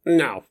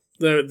No,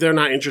 they're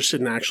not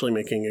interested in actually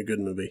making a good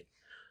movie.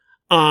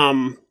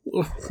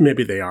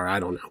 Maybe they are. I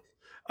don't know.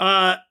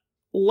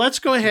 Let's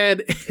go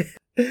ahead.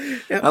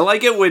 I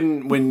like it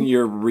when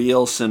your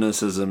real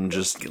cynicism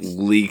just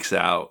leaks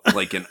out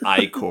like an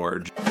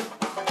I-cord.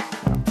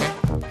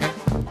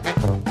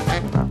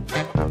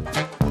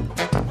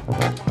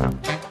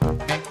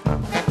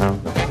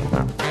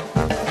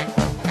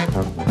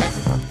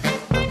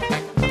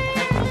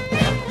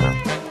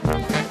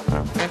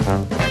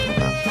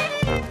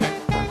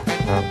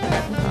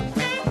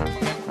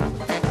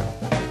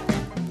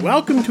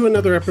 Welcome to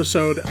another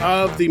episode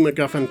of the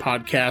MacGuffin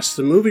Podcast,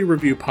 the movie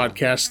review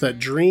podcast that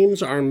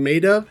dreams are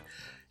made of.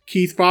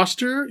 Keith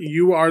Foster,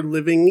 you are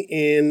living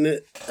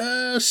in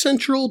a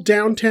central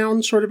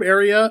downtown sort of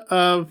area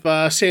of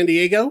San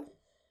Diego.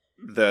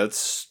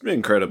 That's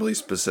incredibly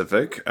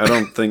specific. I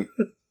don't think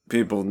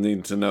people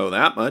need to know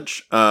that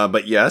much.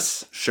 But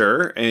yes,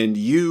 sure. And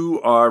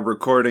you are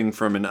recording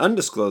from an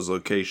undisclosed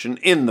location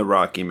in the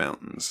Rocky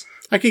Mountains.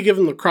 I could give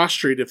them the cross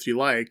street if you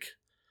like.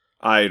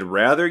 I'd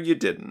rather you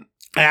didn't.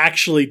 I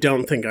actually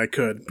don't think I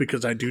could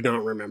because I do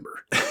not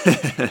remember.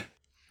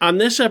 On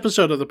this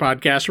episode of the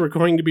podcast, we're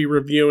going to be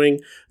reviewing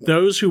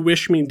Those Who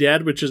Wish Me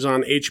Dead, which is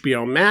on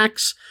HBO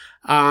Max.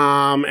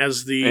 And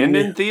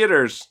in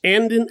theaters.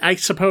 And in, I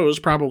suppose,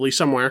 probably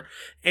somewhere.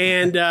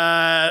 And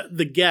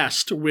The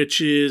Guest, which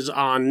is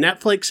on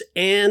Netflix,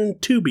 and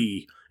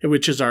Tubi,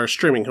 which is our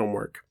streaming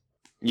homework.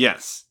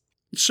 Yes.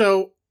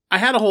 So I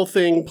had a whole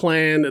thing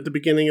planned at the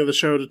beginning of the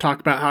show to talk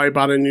about how I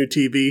bought a new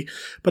TV,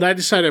 but I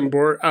decided I'm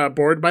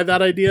bored by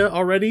that idea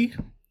already.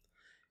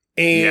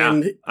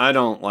 And yeah, I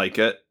don't like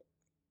it.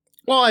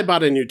 Well, I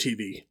bought a new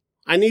TV.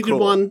 I needed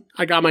one.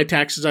 I got my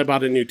taxes. I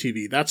bought a new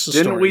TV. That's the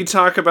story. Didn't we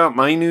talk about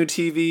my new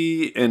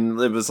TV?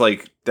 And it was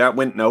like, that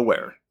went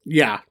nowhere.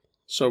 Yeah.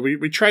 So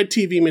we tried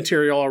TV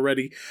material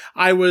already.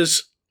 I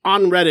was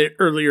on Reddit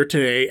earlier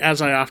today,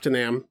 as I often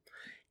am,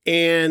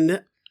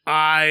 and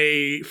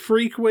I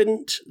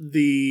frequent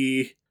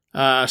the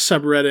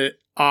subreddit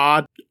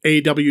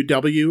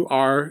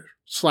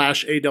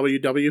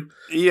AWWR/AWW.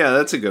 Yeah,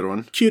 that's a good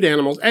one. Cute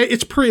animals.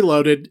 It's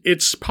preloaded.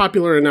 It's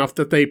popular enough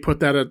that they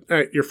put that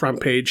at your front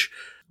page.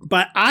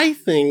 But I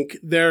think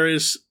there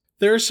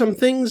are some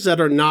things that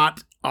are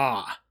not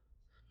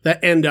that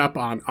end up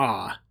on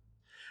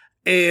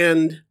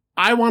And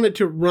I wanted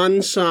to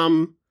run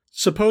some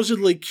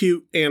supposedly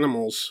cute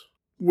animals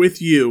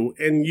with you,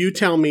 and you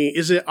tell me,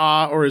 is it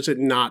or is it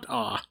not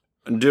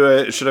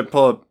Should I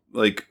pull up,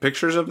 like,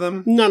 pictures of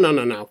them?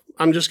 No.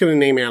 I'm just going to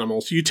name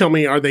animals. You tell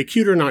me, are they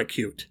cute or not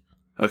cute?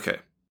 Okay.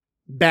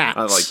 Bats.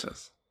 I like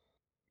this.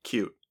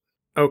 Cute.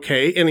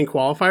 Okay, any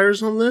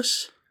qualifiers on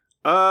this?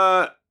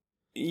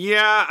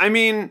 Yeah, I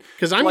mean...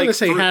 Because I'm going to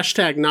say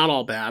hashtag not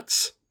all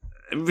bats.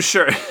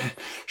 Sure.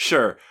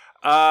 Sure.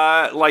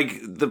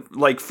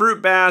 Like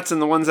fruit bats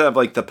and the ones that have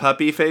like the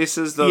puppy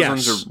faces, those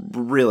ones are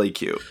really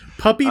cute.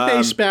 Puppy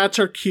face bats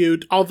are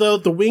cute, although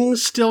the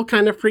wings still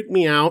kind of freak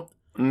me out.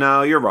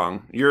 No, you're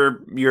wrong.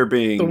 You're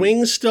being... The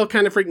wings still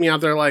kind of freak me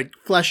out. They're like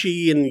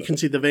fleshy and you can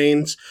see the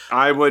veins.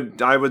 I would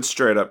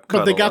straight up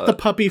cuddle. But they got the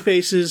puppy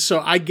faces, so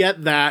I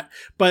get that.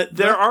 But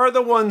there are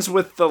the ones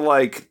with the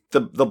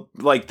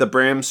the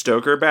Bram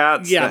Stoker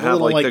bats. Yeah, that have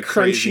little like the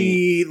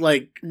crunchy,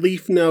 like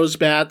leaf nose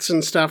bats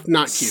and stuff.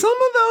 Not cute. Some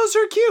of those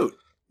are cute.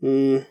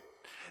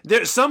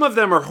 Some of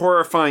them are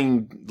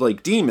horrifying,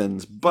 like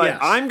demons. But yes.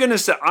 I'm gonna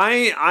say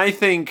I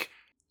think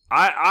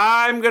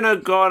I'm gonna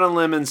go on a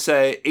limb and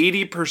say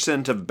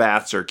 80% of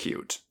bats are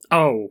cute.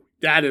 Oh,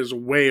 that is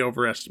way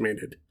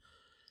overestimated.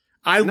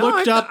 I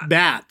looked up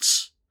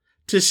bats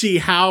to see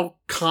how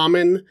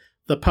common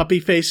the puppy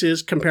face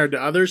is compared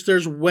to others.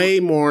 There's way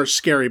more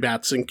scary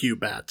bats than cute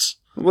bats.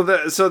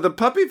 Well, so the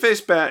puppy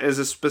face bat is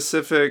a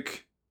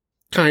specific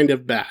kind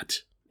of bat.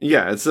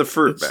 Yeah, it's a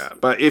fruit bat.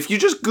 But if you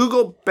just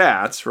Google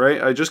bats,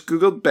 right? I just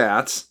Googled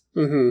bats.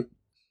 Mm-hmm.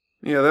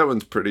 Yeah, that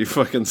one's pretty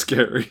fucking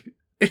scary.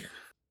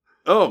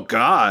 Oh,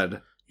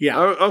 God. Yeah.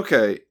 Oh,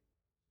 okay.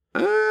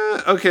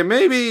 Okay,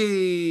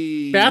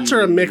 maybe... Bats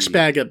are a mixed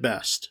bag at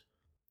best.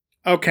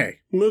 Okay,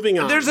 moving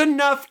on. There's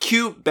enough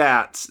cute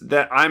bats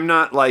that I'm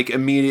not, like,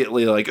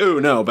 immediately like, oh,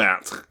 no,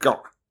 bats.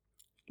 Go.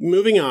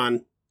 Moving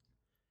on.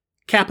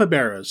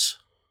 Capybaras.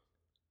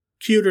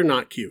 Cute or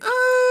not cute?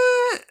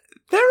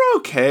 They're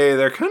okay.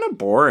 They're kind of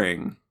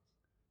boring.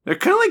 They're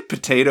kind of like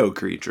potato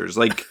creatures.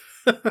 Like...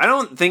 I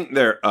don't think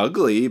they're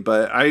ugly,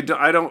 but I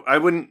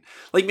wouldn't,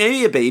 like,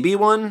 maybe a baby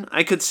one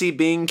I could see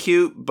being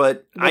cute,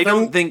 but I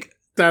don't think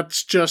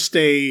that's just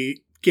a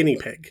guinea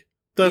pig.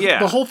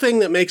 The whole thing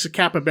that makes a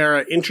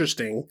capybara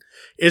interesting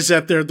is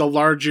that they're the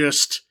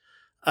largest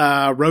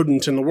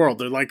rodent in the world.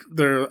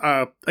 They're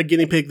a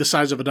guinea pig the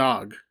size of a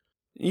dog.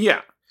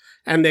 Yeah.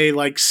 And they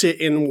like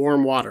sit in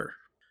warm water.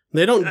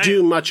 They don't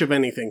do much of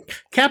anything.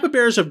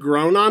 Capybaras have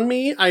grown on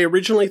me. I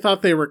originally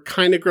thought they were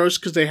kind of gross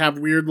because they have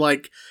weird,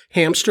 like,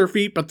 hamster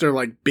feet, but they're,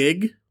 like,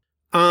 big.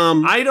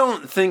 I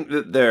don't think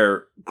that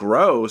they're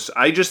gross.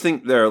 I just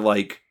think they're,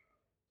 like,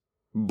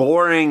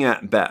 boring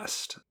at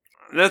best.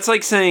 That's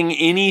like saying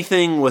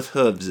anything with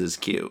hooves is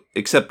cute,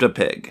 except a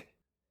pig.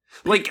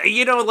 Like,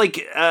 you know,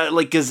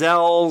 like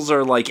gazelles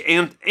or like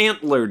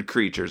antlered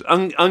creatures,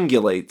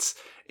 ungulates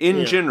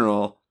in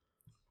general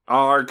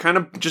are kind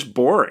of just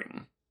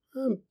boring.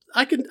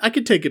 I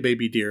could take a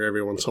baby deer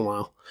every once in a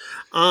while.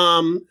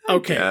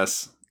 Okay.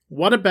 Yes.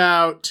 What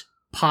about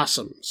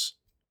possums?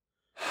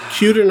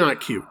 Cute or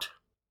not cute?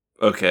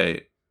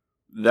 Okay.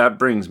 That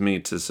brings me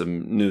to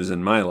some news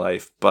in my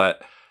life,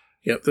 but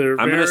yep, I'm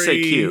going to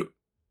say cute.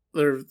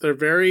 They're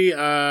very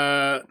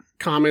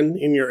common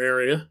in your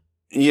area.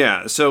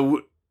 Yeah,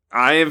 so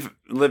I've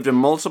lived in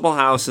multiple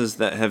houses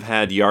that have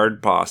had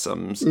yard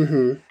possums,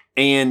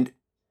 and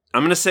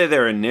I'm going to say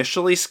they're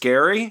initially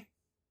scary,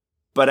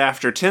 but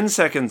after 10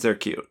 seconds, they're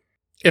cute.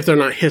 If they're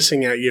not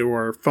hissing at you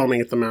or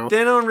foaming at the mouth.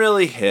 They don't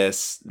really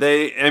hiss.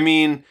 They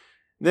don't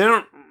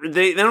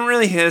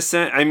really hiss.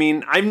 I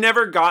mean, I've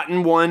never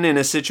gotten one in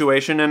a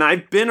situation, and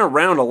I've been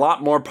around a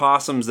lot more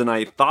possums than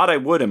I thought I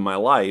would in my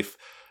life,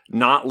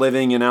 not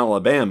living in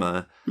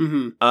Alabama.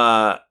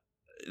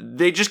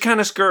 They just kind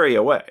of scurry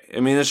away. I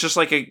mean, it's just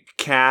like a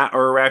cat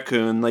or a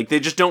raccoon. Like,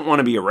 they just don't want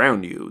to be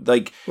around you.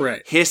 Like,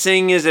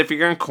 hissing is if you're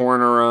going to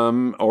corner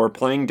them or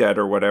playing dead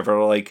or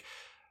whatever. Like,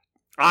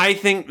 I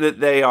think that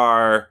they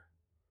are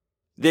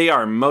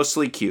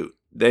mostly cute.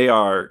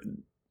 I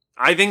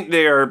think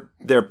they're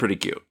pretty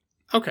cute.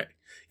 Okay.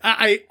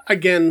 I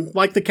again,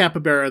 like the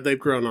capybara, they've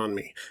grown on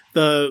me.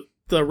 The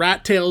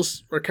rat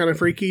tails are kind of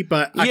freaky,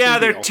 but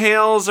their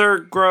tails are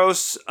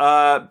gross.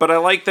 But I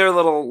like their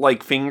little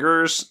like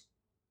fingers.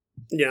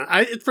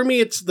 Yeah, for me,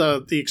 it's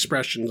the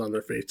expressions on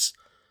their face.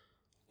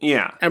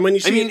 Yeah, and when you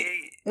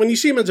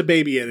see them as a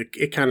baby,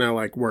 it kind of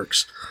like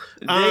works.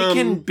 They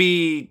can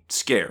be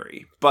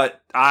scary,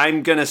 but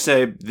I'm gonna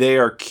say they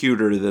are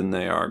cuter than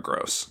they are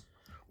gross.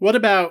 What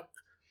about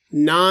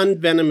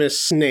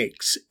non-venomous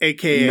snakes,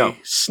 aka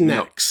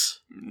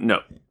snakes?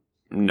 No.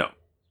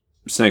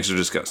 Snakes are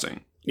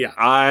disgusting. Yeah.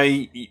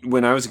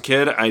 When I was a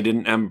kid, I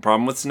didn't have a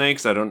problem with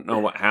snakes. I don't know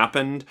what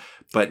happened,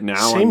 but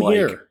now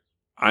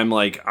I'm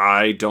like,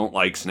 I don't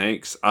like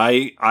snakes.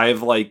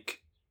 I've like,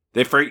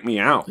 they freak me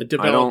out. It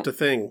developed a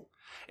thing.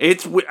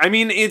 It's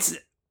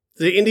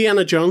the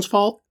Indiana Jones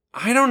fault.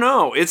 I don't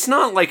know. It's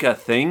not like a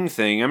thing.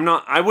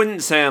 I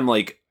wouldn't say I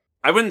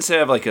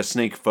have like a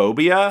snake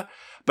phobia,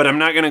 but I'm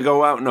not going to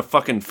go out in a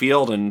fucking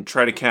field and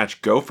try to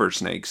catch gopher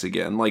snakes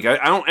again. Like,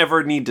 I don't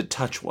ever need to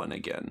touch one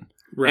again.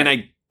 Right.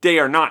 And they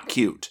are not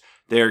cute.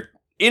 They're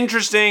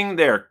interesting.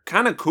 They're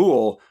kind of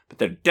cool, but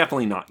they're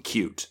definitely not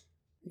cute.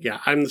 Yeah,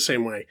 I'm the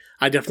same way.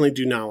 I definitely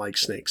do not like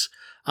snakes.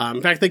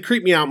 In fact, they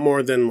creep me out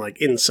more than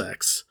like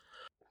insects.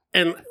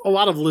 And a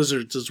lot of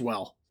lizards as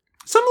well.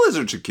 Some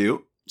lizards are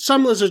cute.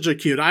 Some lizards are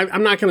cute.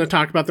 I'm not going to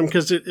talk about them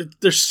because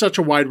there's such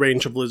a wide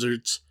range of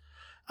lizards.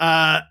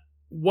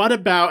 What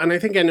about, and I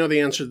think I know the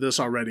answer to this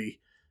already,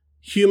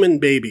 human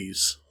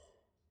babies?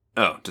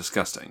 Oh,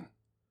 disgusting.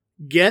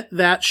 Get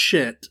that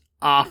shit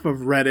off of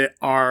Reddit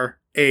RAWW.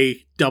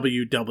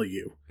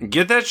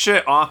 Get that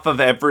shit off of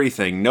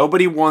everything.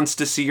 Nobody wants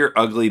to see your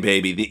ugly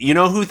baby. You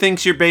know who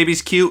thinks your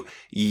baby's cute?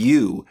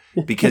 You.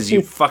 Because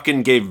you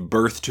fucking gave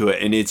birth to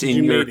it and it's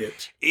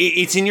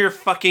it's in your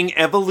fucking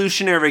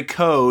evolutionary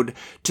code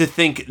to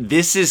think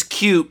this is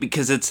cute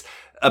because it's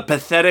a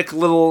pathetic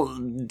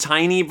little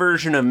tiny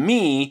version of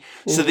me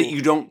so that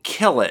you don't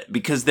kill it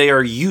because they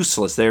are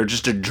useless. They are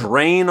just a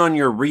drain on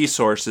your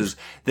resources.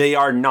 They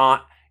are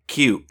not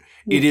cute.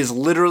 It is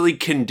literally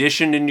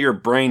conditioned into your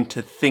brain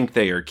to think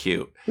they are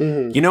cute.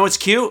 You know what's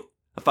cute?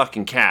 A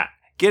fucking cat.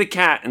 Get a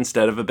cat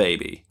instead of a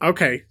baby.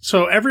 Okay,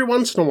 so every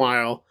once in a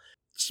while,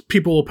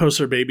 people will post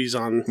their babies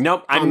on.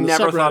 Nope, I've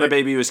never thought a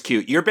baby was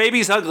cute. Your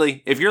baby's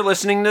ugly. If you're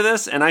listening to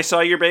this and I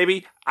saw your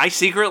baby, I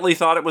secretly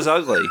thought it was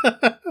ugly.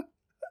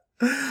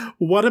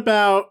 What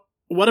about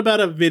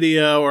a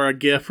video or a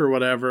GIF or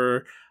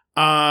whatever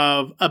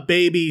of a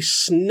baby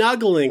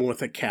snuggling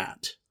with a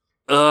cat?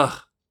 Ugh.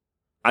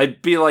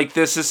 I'd be like,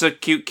 this is a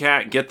cute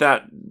cat. Get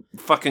that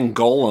fucking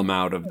golem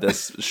out of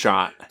this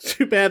shot.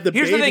 Too bad the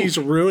baby's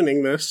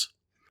ruining this.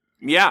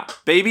 Yeah,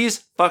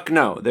 babies? Fuck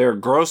no. They're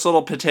gross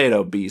little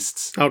potato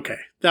beasts. Okay,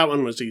 that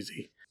one was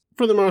easy.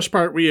 For the most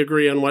part, we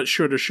agree on what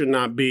should or should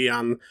not be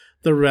on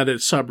the Reddit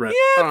subreddit.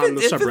 Yeah,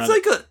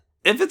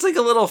 if it's like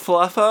a little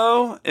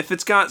fluffo, if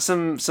it's got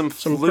some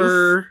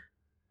fur,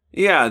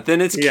 yeah,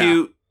 then it's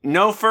cute.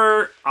 No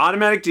fur,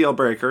 automatic deal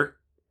breaker.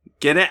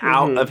 Get it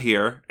out of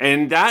here.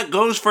 And that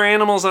goes for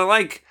animals I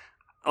like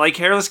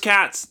hairless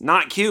cats.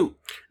 Not cute.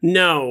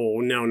 No.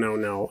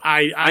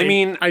 I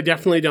mean, I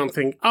definitely don't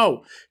think...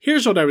 Oh,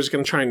 here's what I was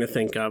trying to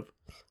think of.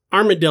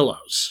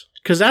 Armadillos.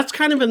 Because that's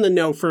kind of in the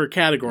no fur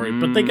category.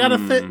 But they gotta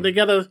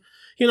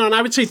and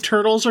I would say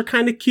turtles are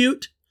kind of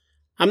cute.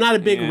 I'm not a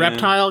big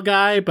reptile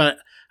guy, but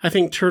I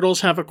think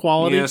turtles have a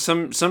quality. Yeah,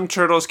 some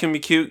turtles can be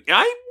cute.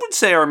 I would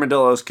say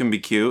armadillos can be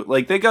cute.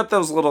 Like, they got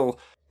those little...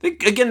 They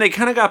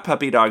kind of got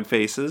puppy dog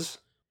faces.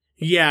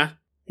 Yeah.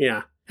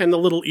 And the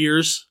little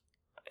ears.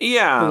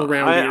 Yeah. Little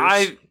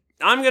round ears.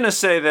 I'm going to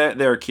say that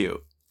they're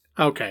cute.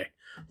 Okay.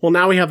 Well,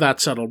 now we have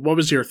that settled. What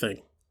was your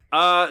thing?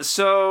 Was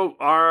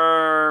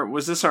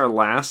this our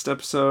last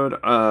episode?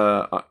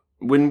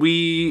 when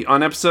we,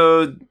 on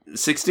episode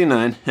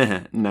 69,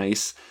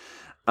 nice,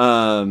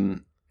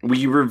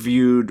 we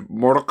reviewed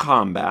Mortal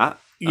Kombat.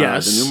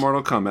 Yes. The new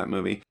Mortal Kombat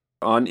movie.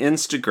 On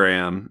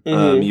Instagram,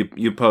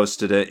 you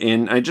posted it,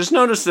 and I just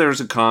noticed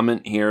there's a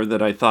comment here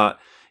that I thought,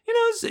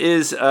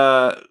 is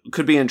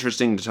could be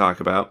interesting to talk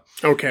about.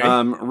 Okay.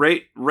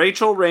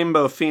 Rachel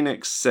Rainbow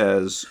Phoenix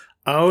says,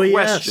 "Oh,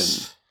 question,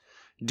 yes.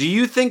 Do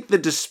you think the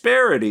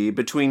disparity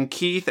between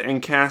Keith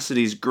and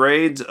Cassidy's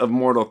grades of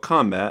Mortal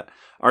Kombat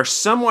are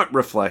somewhat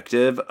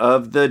reflective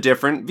of the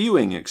different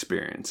viewing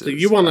experiences?" So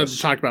you wanted to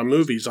talk about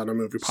movies on a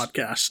movie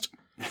podcast.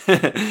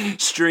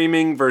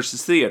 Streaming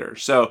versus theater.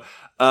 So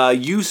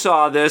you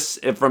saw this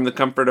from the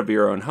comfort of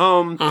your own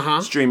home,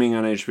 streaming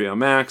on HBO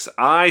Max.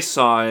 I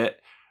saw it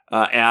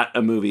at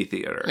a movie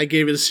theater. I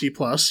gave it a C+.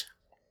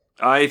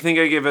 I think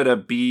I give it a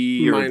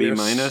B or B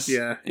minus.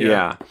 Yeah.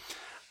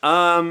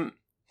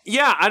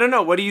 Yeah, I don't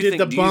know. What do you think?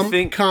 Did the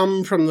bump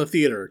come from the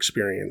theater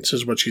experience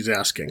is what she's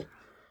asking.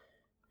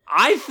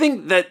 I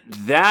think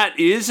that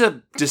is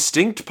a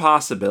distinct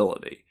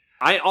possibility.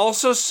 I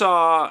also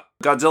saw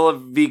Godzilla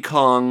v.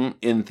 Kong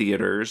in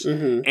theaters,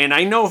 and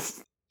I know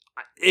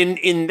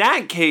in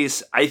that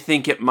case, I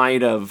think it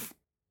might have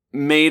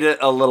made it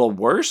a little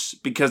worse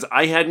because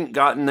I hadn't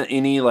gotten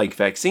any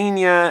vaccine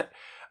yet.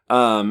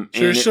 So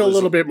you're still a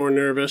little bit more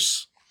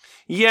nervous.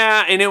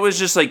 Yeah, and it was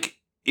just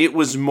it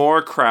was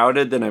more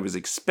crowded than I was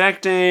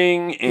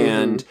expecting,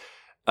 and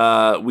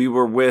we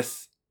were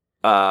with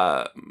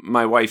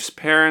my wife's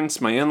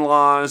parents, my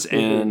in-laws,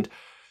 and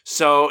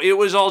so it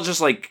was all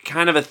just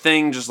kind of a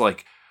thing, just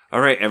all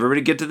right,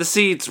 everybody get to the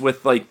seats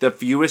with the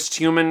fewest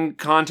human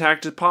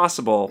contact as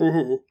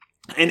possible.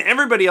 And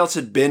everybody else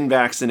had been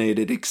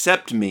vaccinated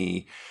except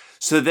me.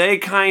 So they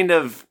kind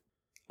of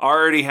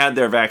already had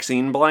their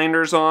vaccine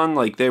blinders on.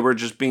 They were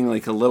just being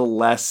a little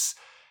less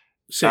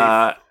safe.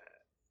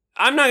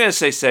 I'm not going to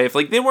say safe.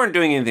 They weren't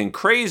doing anything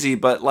crazy,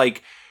 but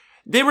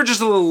they were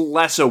just a little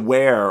less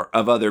aware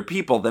of other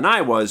people than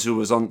I was, who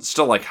was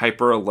still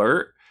hyper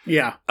alert.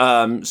 Yeah.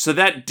 So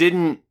that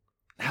didn't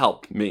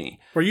help me.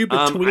 Were you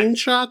between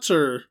shots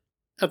or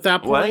at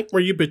that point? What? Were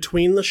you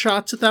between the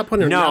shots at that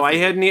point? Or no,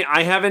 nothing?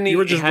 I haven't you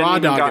were just raw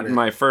even gotten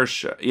my first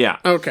shot. Yeah.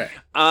 Okay.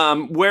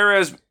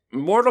 Whereas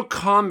Mortal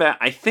Kombat,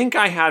 I think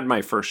I had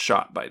my first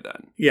shot by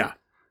then. Yeah.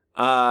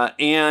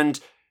 And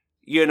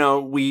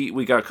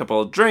we got a couple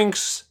of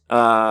drinks.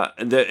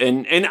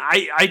 And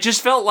I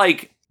just felt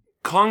like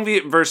Kong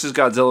versus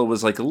Godzilla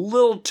was a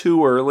little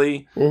too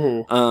early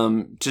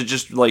to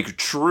just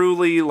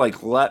truly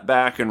let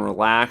back and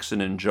relax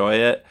and enjoy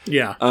it.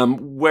 Yeah.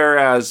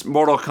 Whereas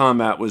Mortal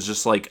Kombat was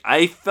just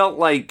I felt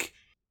like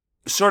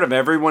sort of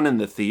everyone in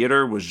the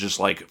theater was just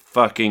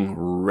fucking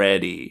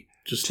ready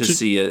just to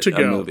see a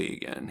movie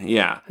again.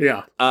 Yeah.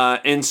 Yeah.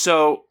 And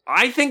so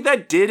I think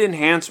that did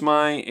enhance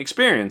my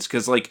experience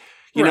because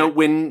you know,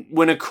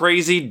 when a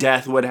crazy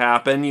death would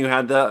happen, you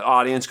had the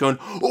audience going,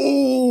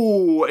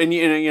 "Oh!" And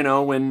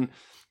when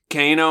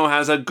Kano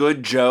has a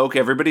good joke,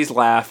 everybody's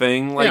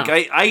laughing.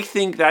 I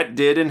think that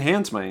did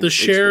enhance my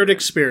shared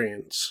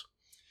experience.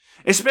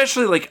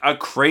 Especially a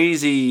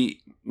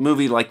crazy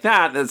movie like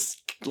that that's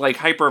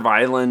hyper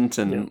violent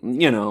and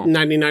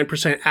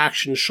 99%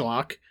 action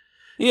schlock.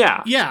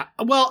 Yeah. Yeah.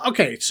 Well,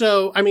 okay.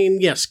 So I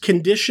mean, yes,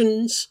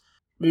 conditions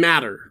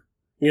matter.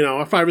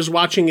 If I was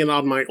watching it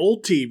on my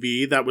old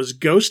TV that was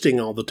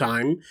ghosting all the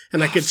time,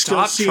 and I could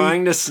still see... Stop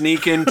trying to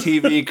sneak in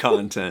TV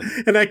content.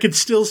 And I could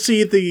still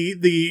see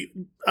the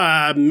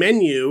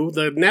menu,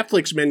 the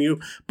Netflix menu,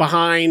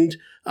 behind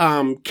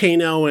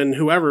Kano and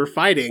whoever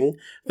fighting,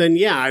 then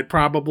yeah, I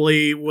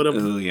probably would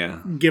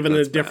have given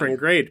a different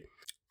grade.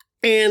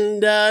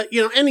 And,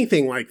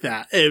 anything like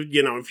that.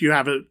 If you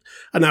have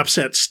an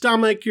upset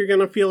stomach, you're going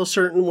to feel a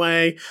certain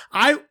way.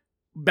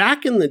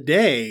 Back in the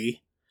day...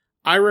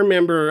 I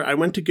remember I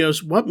went to go...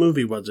 What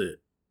movie was it?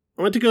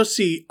 I went to go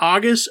see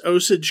August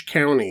Osage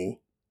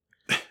County.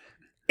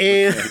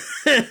 And...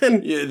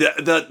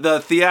 the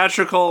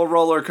theatrical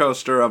roller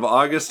coaster of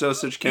August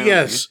Osage County.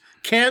 Yes.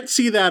 Can't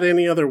see that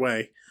any other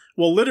way.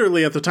 Well,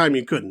 literally at the time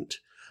you couldn't.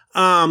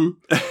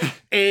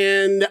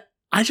 And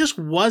I just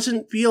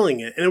wasn't feeling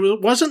it. And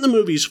it wasn't the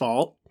movie's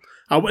fault.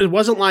 It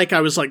wasn't like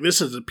I was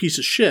this is a piece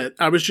of shit.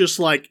 I was just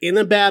in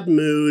a bad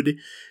mood,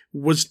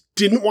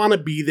 didn't want to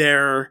be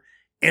there,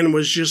 and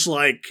was just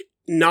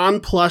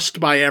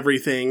nonplussed by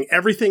everything.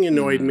 Everything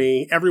annoyed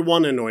me.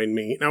 Everyone annoyed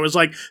me. And I was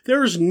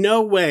there is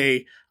no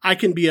way I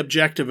can be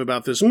objective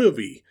about this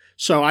movie.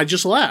 So I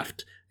just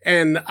left.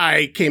 And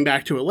I came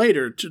back to it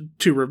later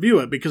to review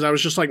it because I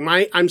was just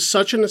I'm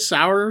such in a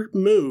sour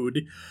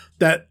mood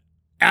that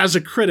as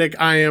a critic,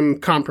 I am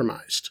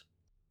compromised.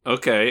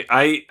 Okay.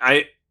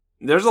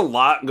 There's a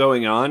lot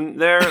going on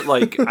there.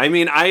 I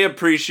mean, I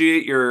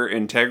appreciate your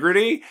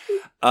integrity,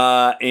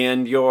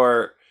 and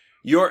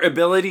your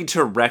ability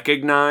to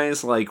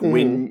recognize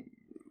when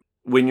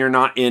you're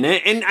not in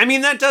it. And I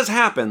mean, that does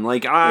happen.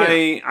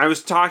 I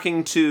was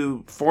talking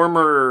to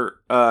former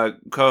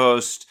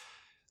co-host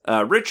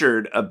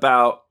Richard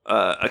about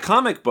a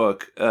comic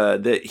book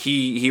that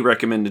he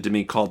recommended to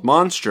me called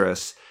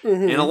Monstrous.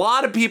 And a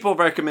lot of people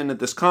recommended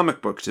this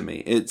comic book to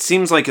me. It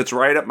seems like it's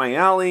right up my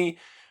alley.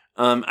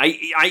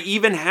 I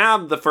even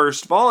have the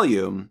first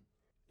volume,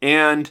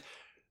 and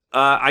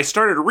I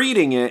started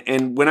reading it,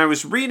 and when I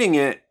was reading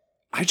it,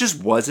 I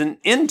just wasn't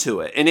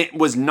into it. And it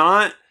was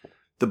not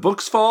the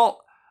book's fault.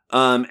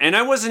 And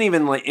I wasn't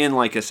even in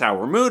a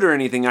sour mood or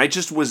anything. I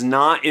just was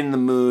not in the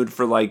mood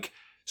for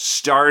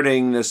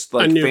starting this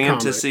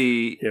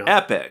fantasy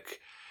epic.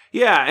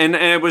 Yeah, and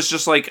it was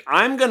just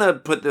I'm going to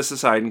put this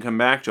aside and come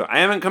back to it. I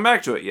haven't come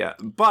back to it yet,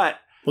 but...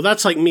 Well,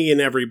 that's like me in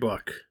every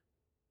book.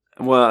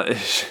 Well,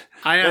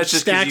 I have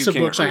stacks of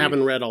books I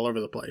haven't read all over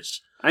the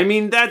place. I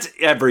mean, that's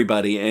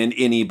everybody and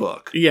any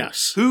book.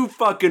 Yes. Who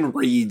fucking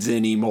reads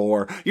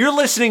anymore? You're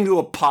listening to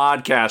a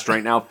podcast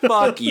right now.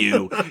 Fuck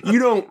you. You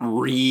don't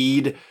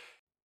read.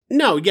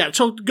 No, yeah.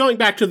 So going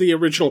back to the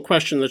original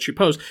question that you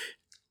posed,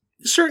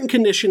 certain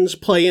conditions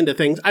play into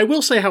things. I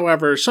will say,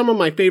 however, some of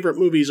my favorite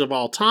movies of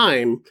all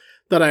time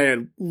that I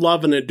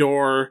love and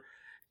adore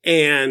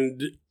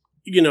and,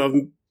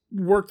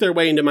 work their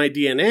way into my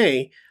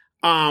DNA,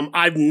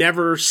 I've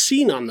never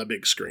seen on the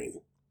big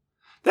screen.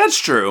 That's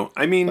true.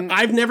 I mean...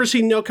 I've never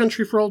seen No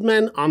Country for Old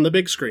Men on the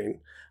big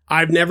screen.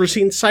 I've never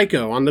seen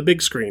Psycho on the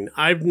big screen.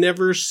 I've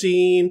never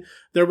seen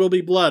There Will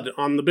Be Blood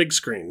on the big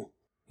screen.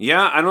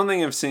 Yeah, I don't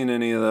think I've seen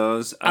any of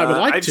those. I would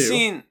like to. I've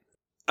seen...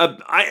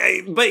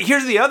 but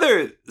here's the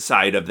other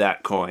side of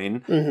that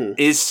coin,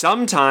 is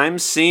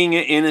sometimes seeing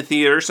it in a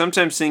theater,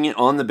 sometimes seeing it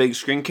on the big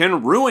screen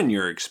can ruin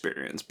your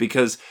experience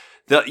because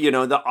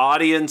the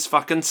audience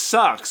fucking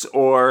sucks,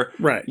 or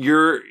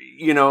you're,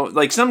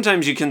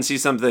 sometimes you can see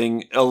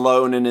something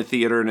alone in a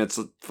theater and it's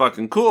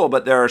fucking cool,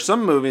 but there are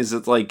some movies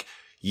that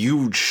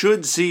you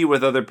should see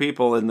with other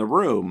people in the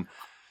room.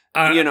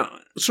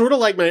 Sort of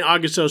like my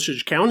August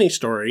Osage County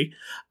story,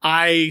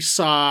 I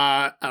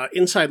saw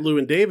Inside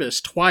Llewyn Davis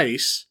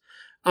twice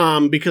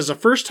because the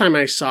first time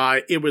I saw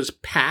it, it was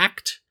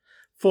packed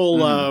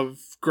full of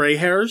gray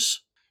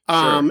hairs.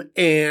 Sure.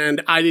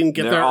 And I didn't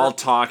get there. They're all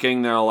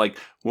talking. They're all like,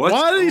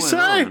 what did he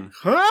say? On?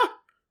 Huh?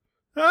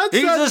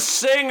 He's a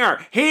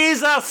singer.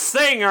 He's a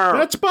singer.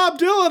 That's Bob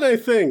Dylan, I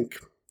think.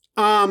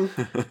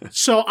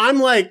 So I'm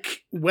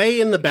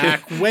way in the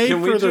back, way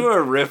Can we do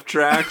a riff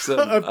tracks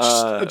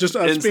of just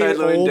us Inside being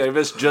Llewyn old?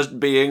 Davis just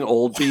being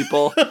old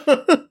people?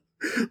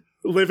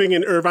 Living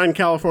in Irvine,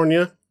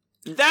 California.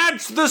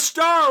 That's the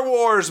Star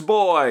Wars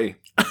boy.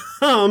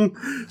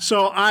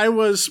 So I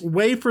was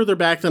way further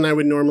back than I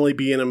would normally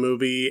be in a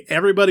movie.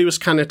 Everybody was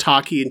kind of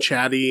talky and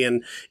chatty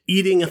and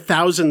eating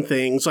 1,000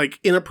 things,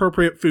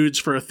 inappropriate foods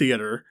for a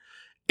theater.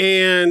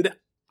 And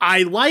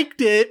I liked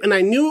it and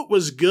I knew it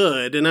was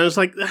good. And I was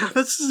like,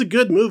 this is a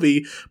good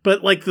movie.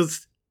 But the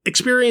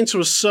experience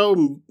was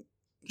so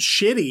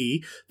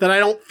shitty that I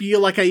don't feel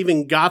like I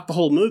even got the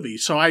whole movie.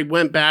 So I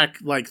went back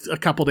a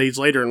couple days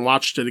later and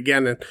watched it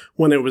again. And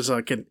when it was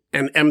an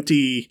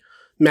empty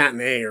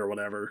matinee or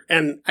whatever.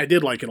 And I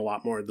did like it a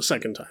lot more the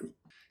second time.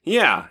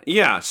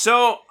 Yeah.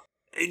 So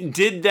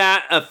did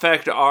that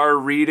affect our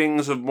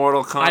readings of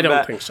Mortal Kombat? I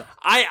don't think so.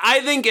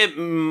 I think it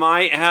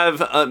might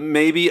have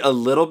maybe a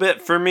little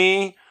bit for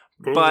me,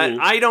 but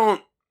I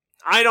don't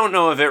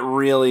know if it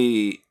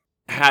really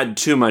had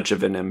too much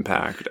of an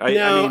impact.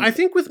 I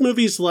think with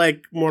movies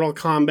like Mortal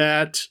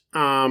Kombat,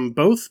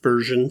 both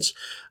versions,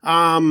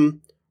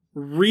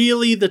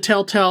 really the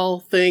telltale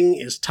thing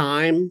is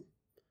time.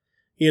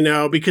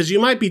 Because you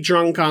might be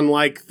drunk on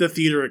the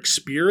theater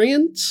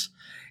experience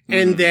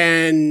and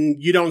then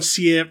you don't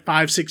see it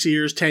 5, 6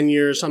 years, 10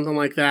 years, something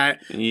like that.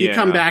 Yeah. You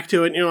come back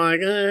to it and you're like,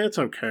 it's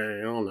okay.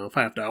 I don't know if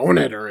I have to own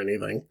it or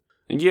anything.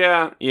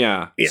 Yeah.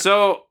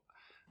 So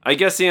I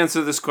guess the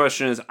answer to this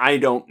question is I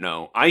don't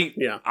know.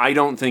 I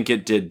don't think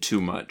it did too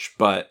much,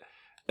 but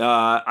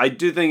I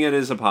do think it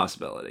is a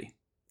possibility.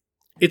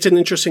 It's an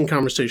interesting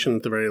conversation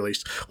at the very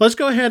least. Let's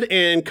go ahead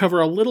and cover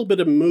a little bit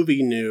of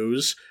movie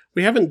news.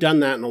 We haven't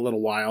done that in a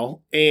little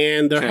while,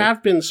 and there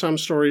have been some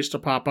stories to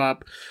pop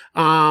up.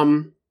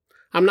 I'm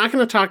not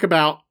going to talk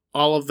about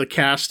all of the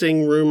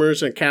casting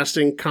rumors and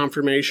casting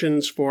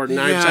confirmations for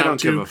Knives Out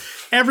 2.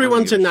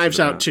 Everyone's in Knives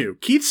Out 2.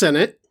 Keith's in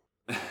it.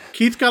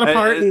 Keith got a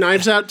part in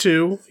Knives Out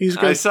 2.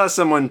 I saw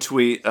someone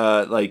tweet,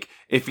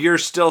 if you're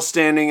still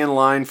standing in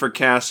line for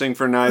casting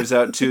for Knives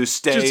Out 2,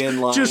 stay in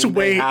line. Just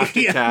wait. They have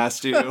to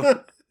cast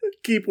you.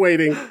 Keep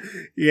waiting.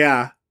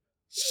 Yeah.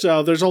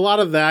 So there's a lot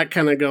of that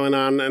kind of going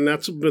on, and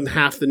that's been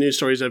half the news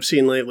stories I've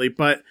seen lately.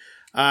 But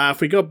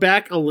if we go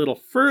back a little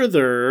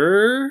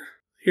further,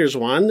 here's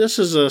one. This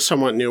is a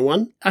somewhat new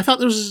one. I thought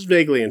this was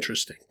vaguely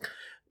interesting.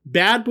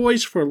 Bad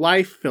Boys for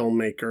Life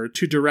filmmaker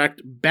to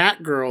direct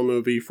Batgirl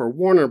movie for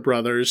Warner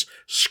Brothers,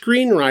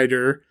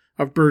 screenwriter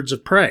of Birds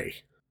of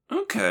Prey.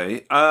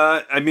 Okay.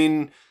 I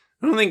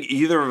don't think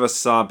either of us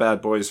saw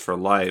Bad Boys for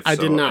Life. I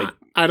did not.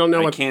 I don't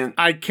know.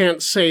 I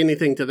can't say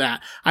anything to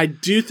that. I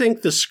do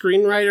think the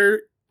screenwriter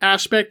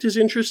aspect is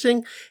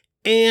interesting.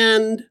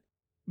 And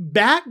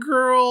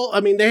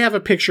Batgirl, they have a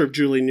picture of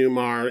Julie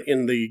Newmar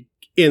in the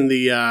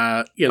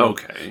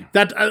okay.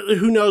 That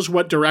who knows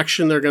what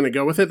direction they're going to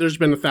go with it. There's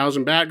been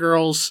 1,000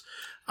 Batgirls.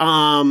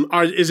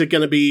 Is it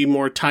going to be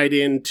more tied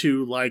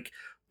into like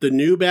the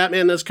new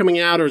Batman that's coming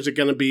out, or is it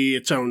going to be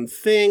its own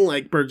thing,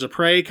 like Birds of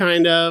Prey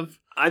kind of?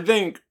 I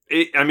think,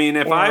 if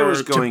I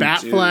was going to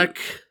Batfleck,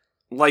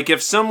 like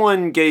if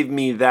someone gave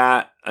me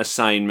that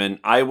assignment,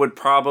 I'd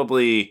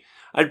probably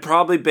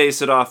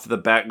base it off the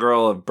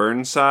Batgirl of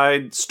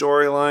Burnside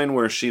storyline,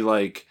 where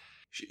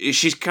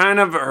she's kind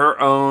of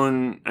her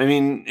own. I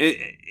mean,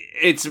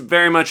 it's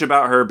very much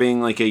about her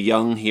being like a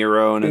young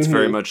hero, and it's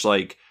very much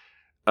like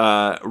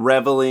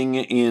reveling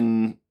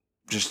in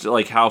just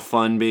like how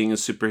fun being a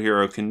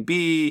superhero can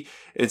be.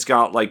 It's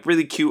got like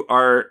really cute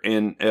art,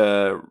 and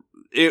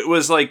it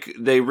was like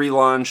they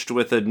relaunched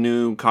with a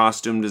new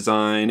costume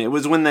design. It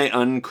was when they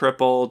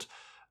uncrippled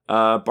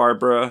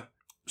Barbara.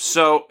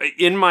 So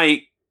in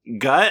my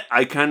gut,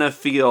 I kind of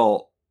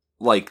feel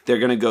like they're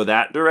going to go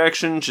that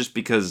direction, just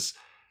because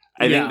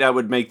I think that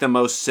would make the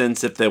most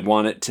sense if they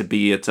want it to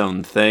be its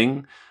own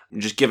thing.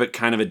 Just give it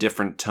kind of a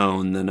different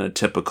tone than a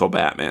typical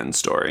Batman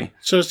story.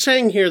 So it's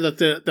saying here that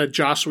that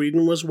Joss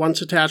Whedon was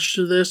once attached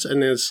to this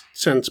and has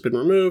since been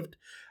removed.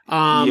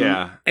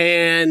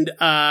 And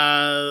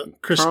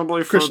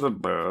probably for the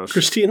best.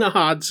 Christina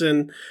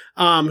Hodson,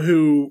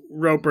 who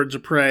wrote Birds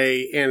of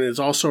Prey and is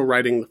also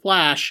writing The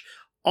Flash,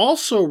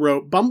 also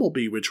wrote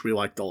Bumblebee, which we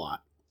liked a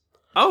lot.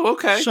 Oh,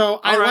 okay. So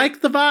I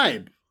like the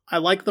vibe. I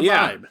like the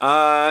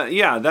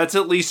vibe. That's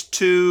at least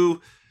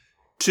two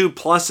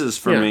pluses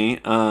for me.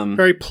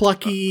 Very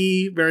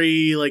plucky,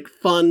 very like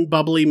fun,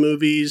 bubbly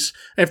movies.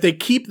 If they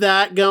keep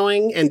that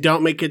going and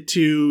don't make it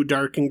too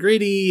dark and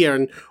gritty,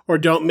 or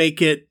don't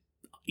make it,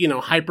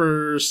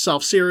 hyper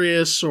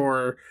self-serious,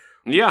 or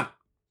I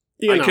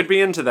could be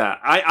into that.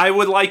 I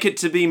would like it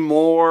to be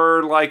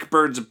more like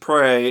Birds of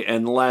Prey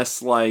and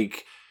less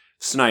like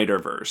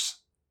Snyderverse.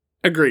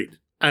 Agreed.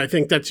 I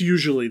think that's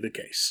usually the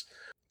case.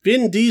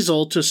 Vin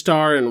Diesel to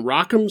star in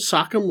Rock'em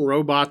Sock'em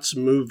Robots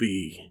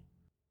movie.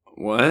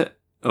 What?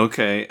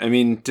 Okay. I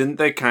mean, didn't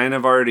they kind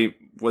of already...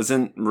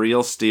 Wasn't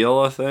Real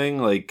Steel a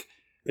thing? Like,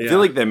 I feel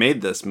like they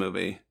made this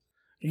movie.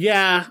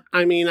 Yeah.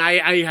 I mean,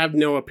 I have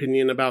no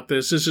opinion about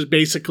this. This is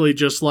basically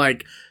just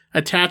like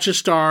attach a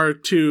star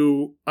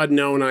to a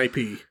known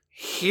IP.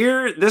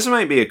 This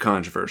might be a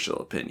controversial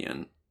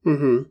opinion.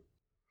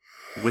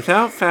 Mm-hmm.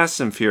 Without Fast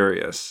and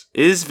Furious,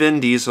 is Vin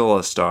Diesel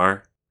a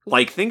star?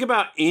 Like, think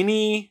about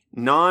any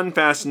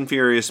non-Fast and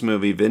Furious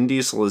movie Vin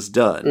Diesel has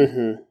done.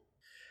 Mm-hmm.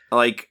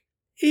 Like,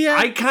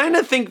 I kind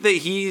of think that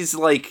he's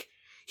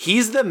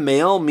the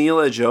male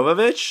Mila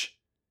Jovovich.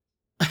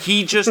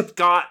 He just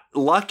got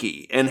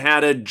lucky and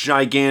had a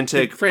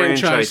gigantic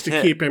franchise to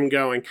hit. Keep him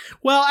going.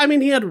 Well, I mean,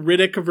 he had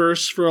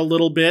Riddick-averse for a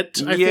little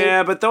bit. I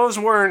think. But those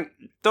weren't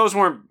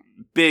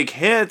big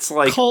hits.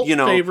 Like, cult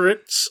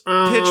favorites.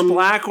 Pitch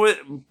Black,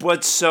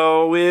 but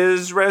so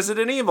is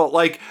Resident Evil.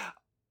 Like,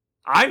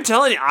 I'm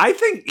telling you, I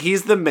think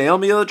he's the male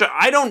Mila Jovovich.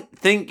 I don't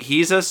think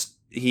he's a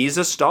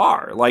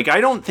star. Like,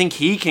 I don't think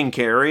he can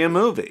carry a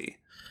movie.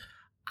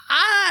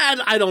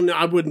 I don't know.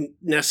 I wouldn't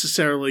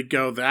necessarily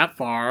go that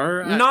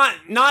far. Not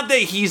that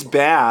he's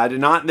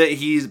bad,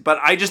 but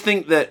I just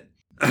think that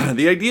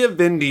the idea of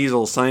Vin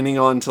Diesel signing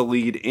on to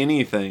lead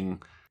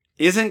anything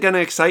isn't going to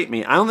excite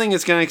me. I don't think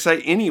it's going to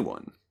excite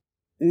anyone.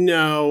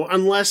 No,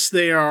 unless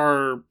they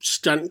are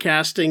stunt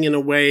casting in a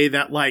way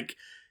that, like,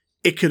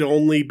 it could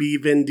only be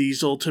Vin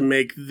Diesel to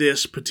make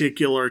this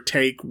particular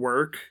take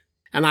work.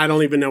 And I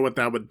don't even know what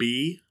that would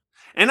be.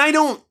 And I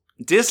don't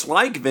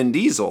dislike Vin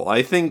Diesel.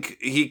 I think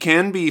he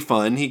can be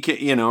fun. He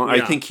can,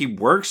 I think he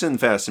works in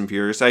Fast and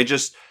Furious.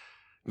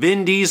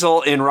 Vin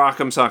Diesel in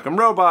Rock'em Sock'em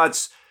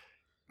Robots,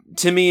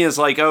 to me, is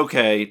like,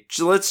 okay,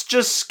 let's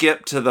just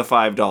skip to the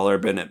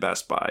 $5 bin at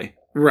Best Buy.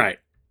 Right.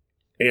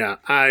 Yeah,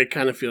 I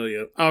kind of feel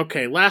you.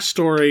 Okay, last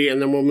story,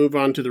 and then we'll move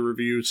on to the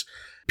reviews.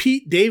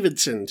 Pete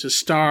Davidson to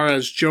star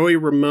as Joey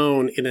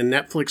Ramone in a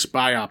Netflix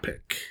biopic.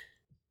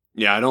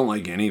 Yeah, I don't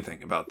like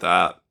anything about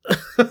that.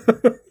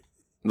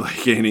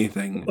 Like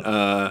anything.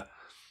 I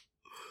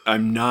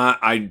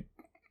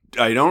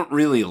don't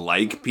really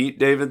like Pete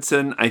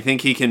Davidson. I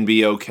think he can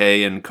be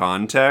okay in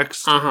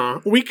context.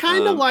 We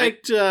kind of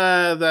liked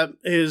that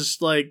his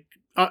like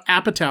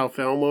Apatow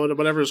film, or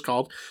whatever it's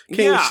called,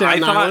 King of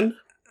Staten Island.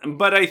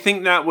 But I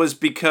think that was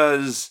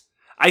because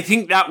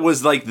that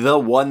was like the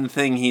one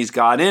thing he's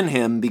got in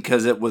him,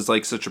 because it was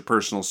like such a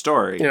personal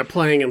story. Yeah,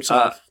 playing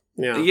himself.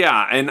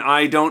 Yeah, and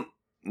I don't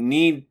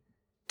need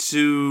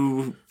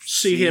to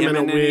see him in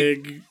a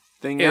wig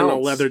and a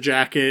leather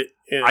jacket.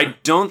 Yeah. I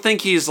don't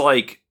think he's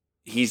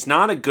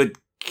not a good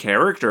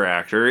character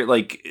actor.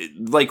 Like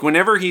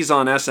whenever he's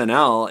on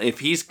SNL, if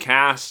he's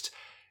cast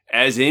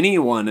as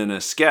anyone in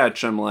a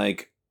sketch, I'm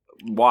like,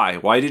 why?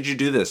 Why did you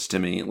do this to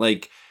me?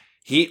 Like,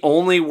 he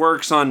only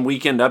works on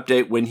Weekend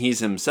Update when he's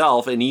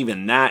himself, and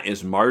even that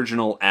is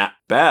marginal at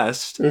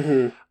best.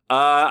 Mm-hmm.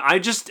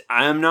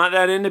 I'm not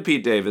that into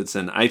Pete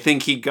Davidson. I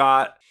think he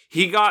got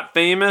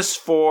famous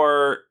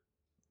for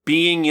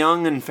being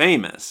young and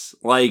famous.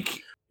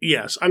 Like,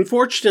 Yes.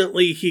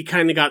 Unfortunately, he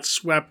kind of got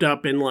swept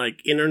up in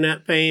like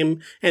internet fame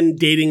and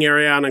dating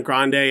Ariana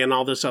Grande and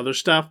all this other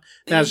stuff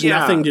that has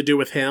nothing to do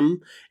with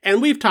him.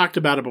 And we've talked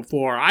about it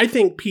before. I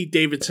think Pete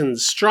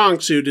Davidson's strong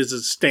suit is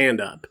his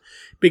stand-up,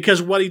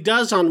 because what he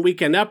does on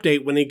Weekend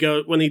Update when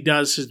he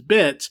does his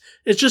bits,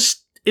 it's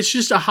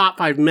just a hot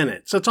 5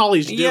 minutes. That's all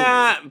he's doing.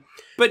 Yeah.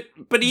 But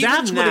even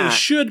that's what he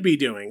should be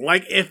doing.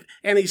 Like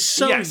and he's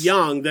so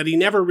young that he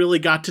never really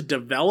got to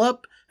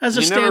develop as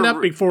a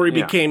stand-up before he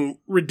became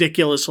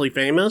ridiculously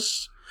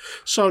famous.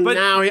 So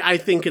now I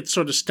think it's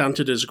sort of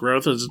stunted his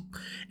growth.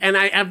 And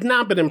I have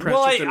not been impressed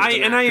with him as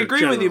an actor, I agree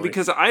generally. with you,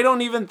 because I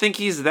don't even think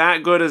he's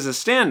that good as a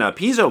stand-up.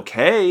 He's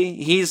okay.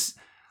 He's,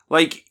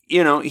 like,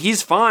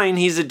 he's fine.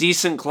 He's a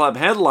decent club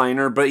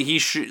headliner, but he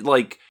should,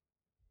 like,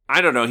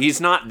 I don't know. He's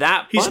not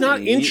that funny. He's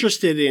not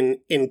interested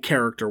in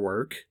character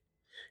work.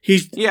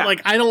 He's,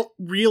 like, I don't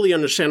really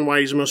understand why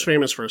he's most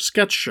famous for a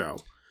sketch show.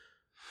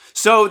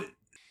 So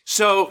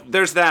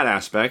there's that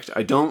aspect.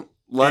 I don't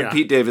love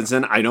Pete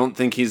Davidson. I don't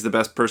think he's the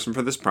best person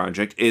for this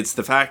project. It's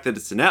the fact that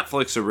it's a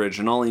Netflix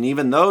original, and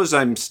even those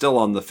I'm still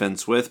on the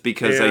fence with,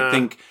 because I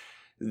think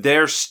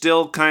they're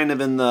still kind of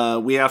in the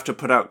we have to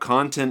put out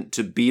content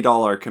to beat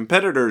all our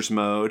competitors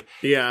mode.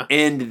 Yeah.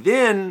 And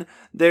then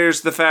there's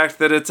the fact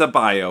that it's a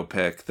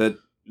biopic, that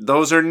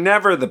those are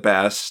never the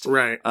best.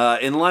 Right.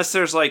 Unless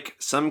there's like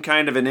some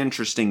kind of an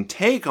interesting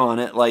take on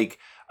it, like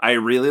I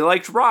really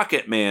liked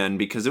Rocket Man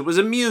because it was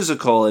a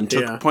musical and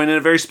took a point at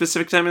a very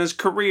specific time in his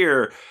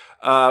career.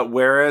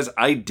 Whereas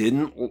I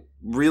didn't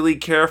really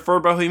care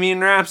for Bohemian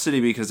Rhapsody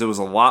because it was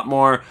a lot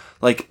more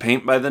like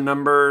paint by the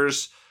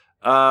numbers,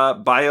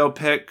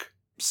 biopic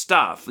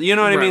stuff. You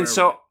know what I mean?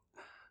 Right.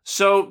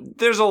 So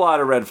there's a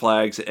lot of red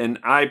flags, and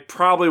I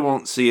probably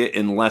won't see it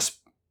unless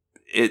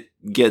it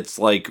gets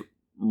like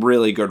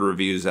really good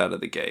reviews out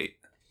of the gate.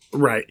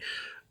 Right.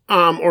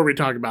 Or we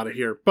talk about it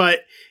here.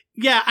 But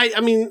yeah,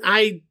 I mean,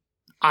 I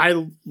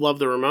love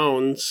the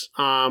Ramones.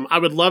 I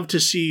would love to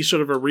see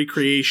sort of a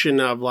recreation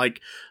of like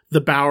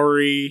the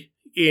Bowery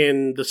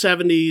in the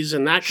 70s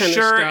and that kind of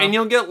stuff. Sure, and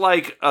you'll get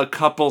like a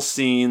couple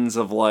scenes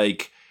of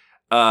like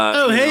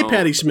hey,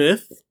 Patti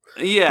Smith.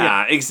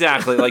 Yeah,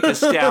 exactly. Like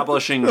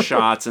establishing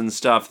shots and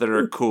stuff that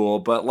are cool,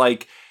 but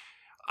like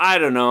I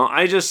don't know.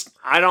 I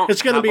don't.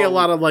 It's going to be a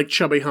lot of like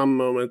Chubby Hum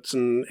moments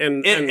and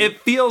it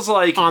feels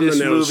like this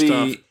movie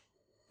stuff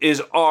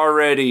is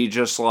already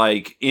just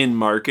like in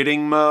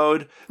marketing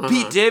mode.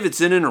 Pete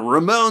Davidson in a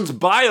Ramones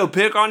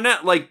biopic on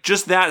net. Like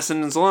just that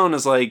sentence alone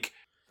is like,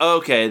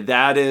 okay,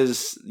 that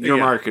is your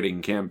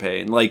marketing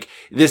campaign. Like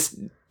this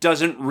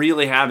doesn't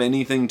really have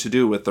anything to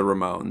do with the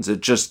Ramones.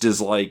 It just is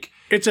like,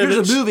 here's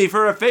a movie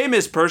for a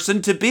famous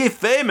person to be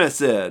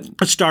famous in.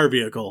 A star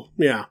vehicle.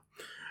 Yeah.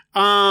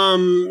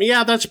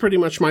 Yeah, that's pretty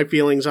much my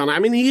feelings on it. I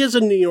mean, he is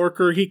a New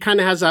Yorker. He kind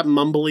of has that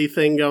mumbly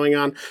thing going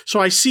on. So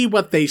I see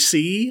what they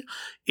see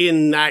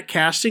in that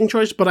casting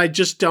choice, but I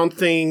just don't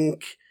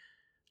think,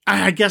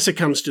 I guess it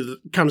comes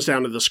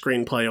down to the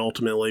screenplay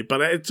ultimately,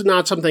 but it's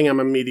not something I'm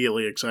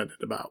immediately excited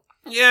about.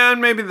 Yeah,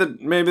 and maybe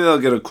they'll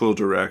get a cool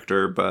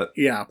director, but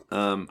yeah.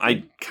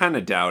 I kind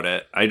of doubt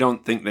it. I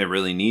don't think they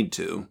really need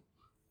to.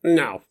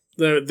 No,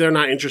 they're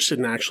not interested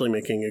in actually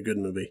making a good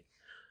movie.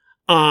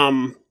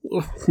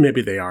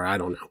 Maybe they are. I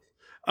don't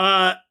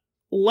know.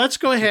 Let's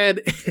go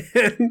ahead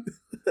and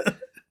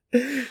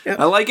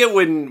I like it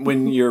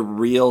when your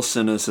real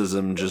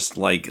cynicism just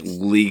like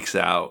leaks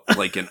out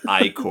like an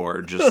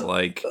ichor, just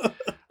like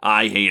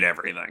I hate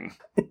everything.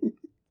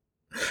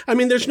 I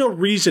mean, there's no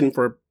reason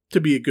for it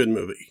to be a good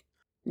movie.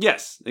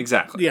 Yes,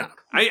 exactly. Yeah,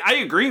 I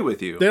agree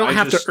with you. They don't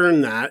have to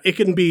earn that. It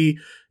can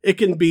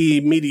be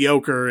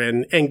mediocre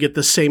and get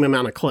the same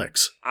amount of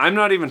clicks. I'm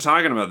not even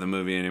talking about the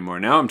movie anymore.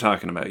 Now I'm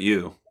talking about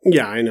you.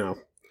 Yeah, I know.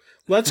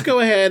 Let's go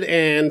ahead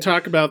and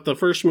talk about the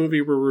first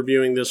movie we're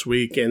reviewing this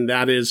week, and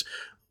that is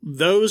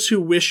Those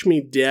Who Wish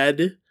Me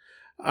Dead,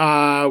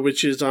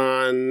 which is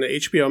on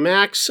HBO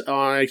Max,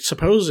 I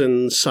suppose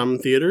in some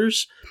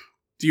theaters.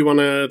 Do you want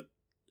to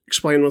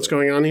explain what's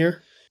going on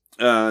here?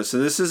 So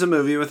this is a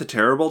movie with a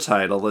terrible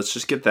title. Let's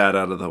just get that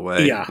out of the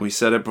way. Yeah. We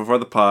said it before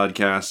the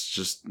podcast,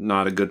 just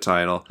not a good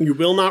title. You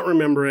will not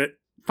remember it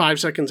 5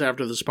 seconds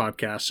after this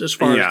podcast, as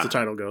far as the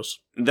title goes.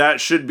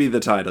 That should be the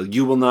title.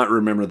 You will not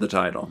remember the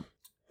title.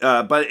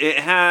 But it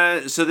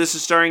has... So this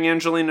is starring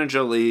Angelina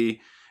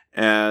Jolie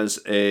as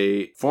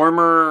a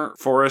former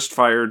forest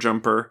fire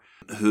jumper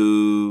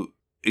who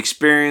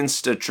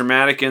experienced a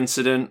traumatic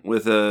incident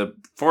with a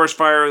forest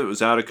fire that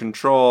was out of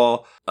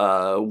control.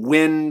 A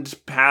wind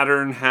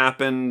pattern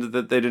happened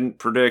that they didn't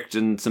predict,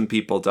 and some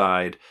people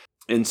died.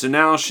 And so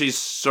now she's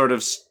sort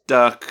of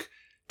stuck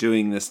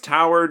doing this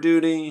tower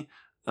duty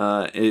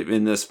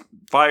in this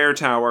fire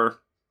tower.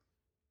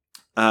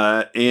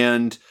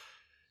 And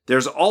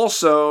there's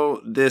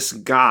also this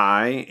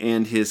guy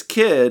and his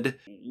kid.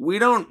 We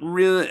don't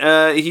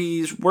really...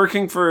 he's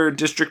working for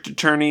district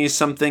attorney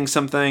something.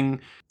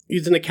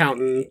 He's an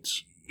accountant.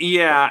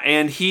 Yeah,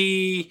 and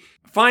he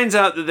finds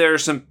out that there are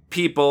some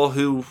people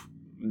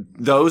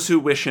those who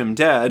wish him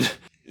dead,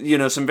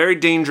 some very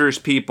dangerous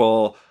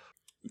people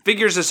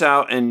figures this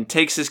out and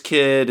takes his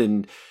kid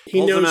and He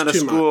pulls him knows out of too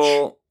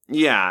school.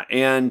 Yeah,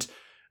 and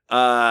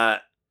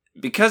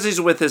because he's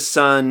with his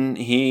son,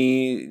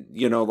 he,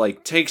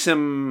 takes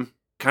him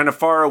kind of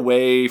far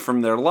away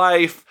from their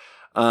life,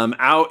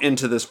 out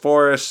into this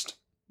forest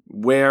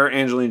where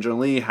Angelina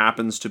Jolie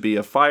happens to be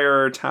a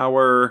fire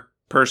tower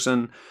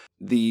person.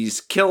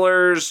 These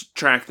killers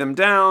track them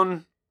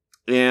down,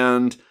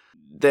 and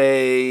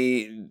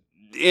they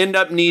end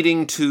up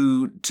needing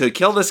to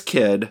kill this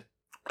kid.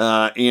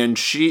 And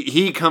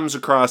he comes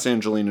across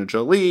Angelina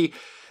Jolie,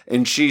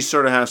 and she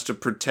sort of has to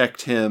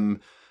protect him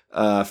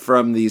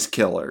from these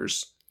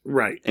killers.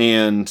 Right.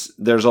 And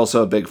there's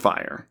also a big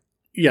fire.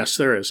 Yes,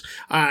 there is.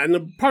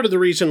 And part of the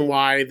reason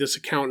why this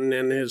accountant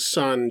and his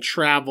son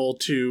travel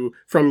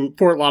from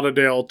Fort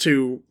Lauderdale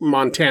to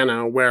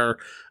Montana, where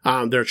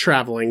they're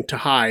traveling to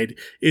hide,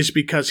 is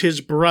because his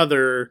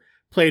brother,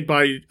 played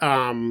by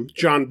John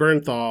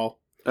Bernthal,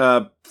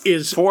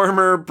 is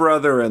former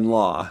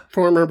brother-in-law,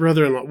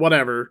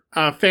 whatever,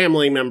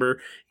 family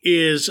member,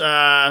 is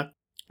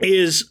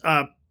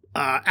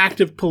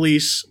active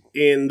police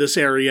in this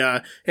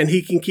area, and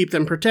he can keep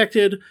them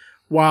protected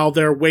while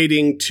they're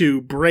waiting to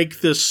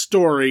break this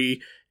story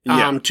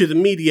to the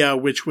media,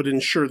 which would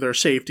ensure their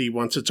safety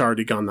once it's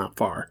already gone that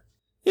far.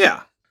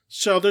 Yeah.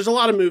 So there's a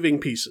lot of moving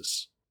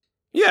pieces.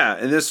 Yeah,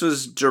 and this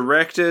was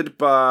directed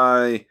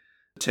by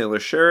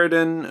Taylor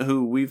Sheridan,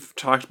 who we've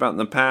talked about in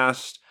the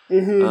past.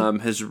 Mm-hmm.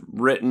 Has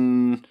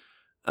written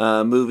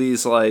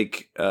movies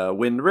like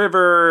Wind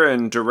River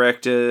and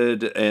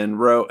directed and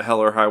wrote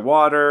Hell or High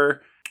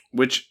Water,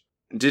 which...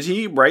 Did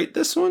he write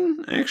this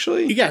one,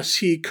 actually? Yes,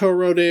 he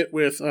co-wrote it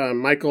with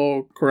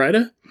Michael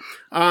Coretta.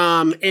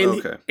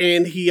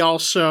 And he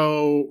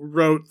also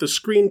wrote the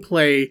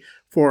screenplay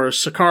for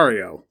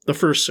Sicario, the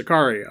first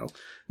Sicario.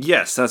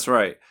 Yes, that's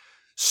right.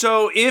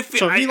 So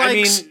he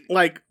likes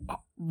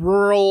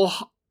rural,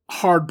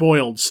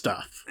 hard-boiled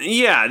stuff.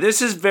 Yeah,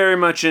 this is very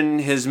much in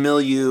his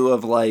milieu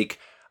of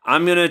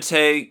I'm going to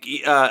take,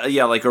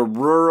 a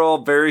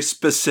rural, very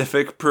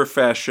specific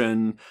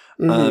profession.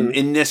 Mm-hmm.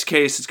 In this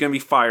case, it's going to be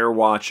fire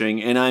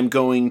watching, and I'm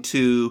going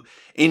to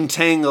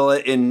entangle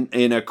it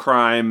in a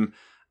crime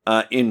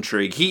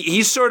intrigue.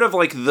 He's sort of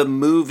like the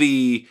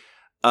movie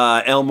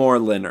Elmore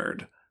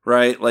Leonard,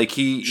 right? Like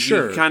he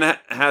kind of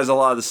has a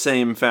lot of the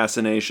same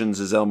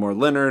fascinations as Elmore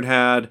Leonard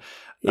had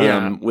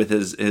with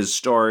his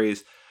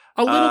stories.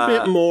 A little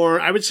bit more,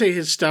 I would say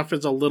his stuff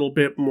is a little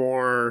bit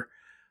more...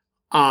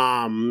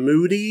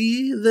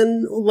 moody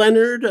than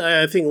Leonard.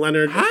 I think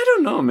Leonard... I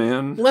don't know,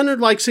 man. Leonard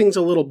likes things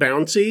a little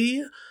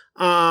bouncy.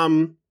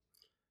 And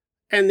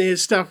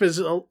his stuff is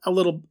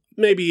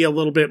maybe a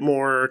little bit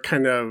more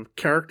kind of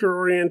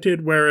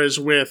character-oriented, whereas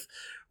with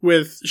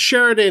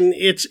Sheridan,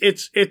 it's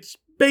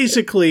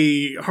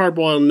basically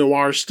hard-boiled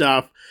noir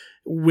stuff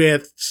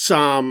with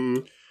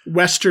some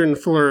Western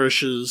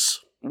flourishes.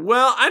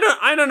 Well,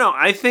 I don't know.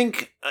 I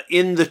think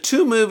in the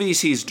two movies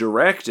he's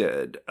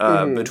directed,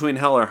 between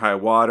Hell or High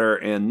Water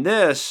and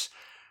this,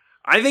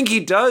 I think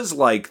he does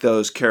like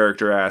those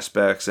character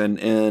aspects and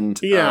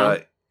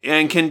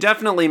can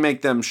definitely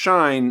make them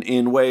shine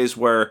in ways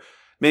where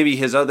maybe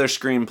his other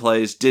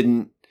screenplays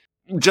didn't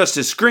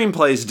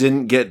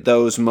get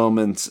those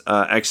moments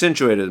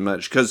accentuated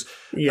much. Because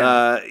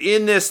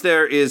in this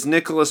there is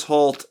Nicholas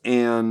Hoult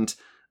and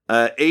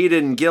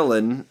Aidan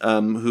Gillen,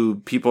 who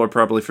people are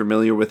probably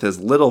familiar with as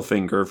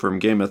Littlefinger from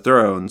Game of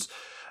Thrones,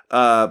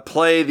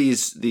 play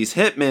these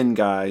hitmen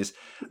guys,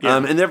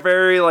 and they're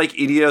very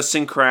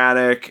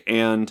idiosyncratic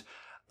and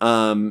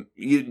very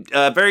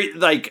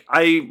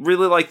I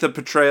really like the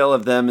portrayal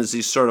of them as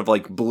these sort of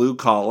blue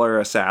collar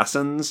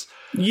assassins.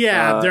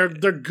 Yeah, they're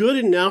good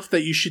enough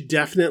that you should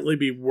definitely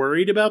be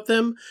worried about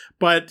them,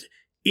 but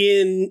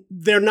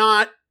they're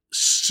not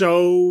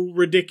so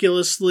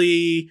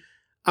ridiculously.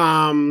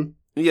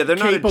 Yeah, they're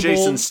not a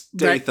Jason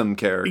Statham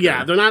character.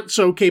 Yeah, they're not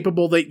so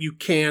capable that you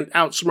can't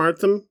outsmart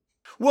them.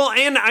 Well,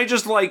 and I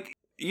just the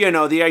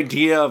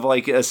idea of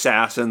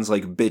assassins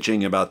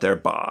bitching about their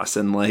boss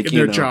and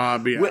their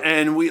job, yeah.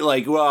 And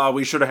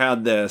we should have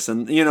had this,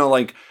 and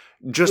like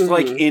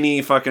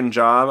any fucking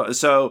job.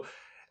 So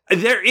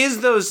there is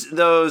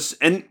those,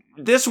 and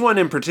this one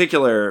in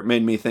particular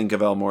made me think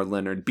of Elmore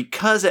Leonard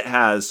because it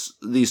has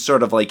these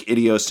sort of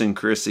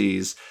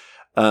idiosyncrasies.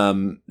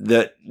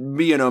 That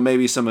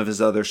maybe some of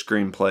his other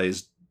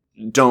screenplays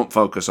don't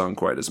focus on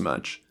quite as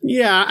much.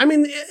 Yeah, I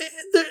mean,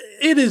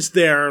 it is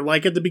there.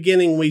 Like at the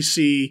beginning, we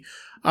see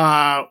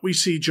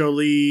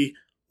Jolie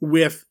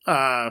with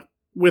her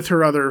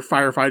other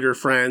firefighter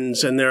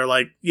friends, and they're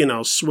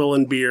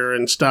swilling beer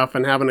and stuff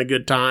and having a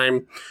good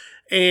time.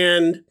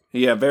 And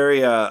yeah,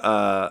 very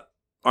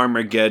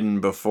Armageddon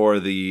before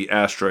the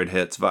asteroid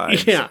hits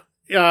vibes.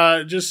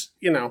 Yeah, just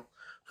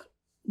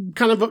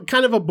kind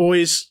of a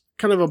boys.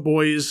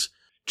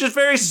 Just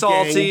very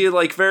salty,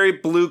 gang. Very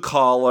blue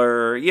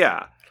collar.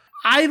 Yeah.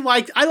 I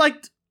liked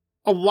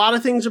a lot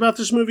of things about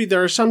this movie.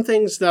 There are some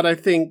things that I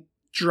think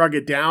drug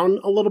it down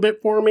a little bit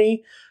for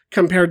me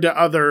compared to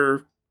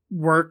other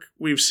work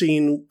we've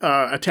seen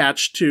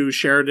attached to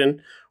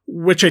Sheridan.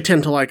 which I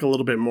tend to like a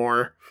little bit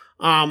more.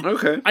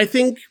 Okay. I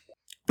think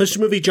this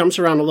movie jumps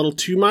around a little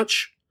too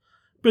much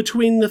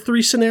between the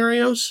three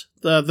scenarios,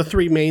 the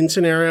three main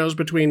scenarios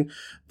between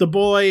the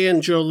boy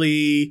and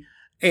Jolie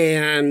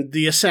and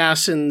the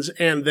assassins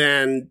and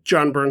then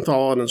John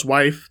Bernthal and his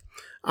wife.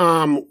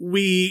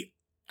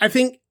 I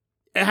think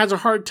it has a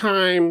hard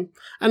time,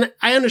 and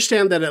I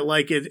understand that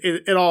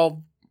it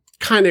all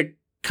kind of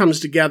comes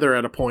together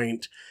at a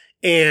point,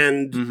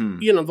 and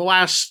the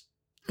last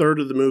third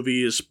of the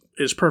movie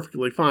is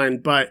perfectly fine,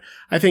 but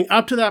I think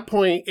up to that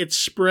point it's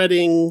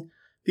spreading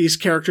these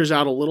characters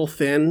out a little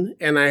thin,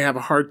 and I have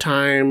a hard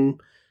time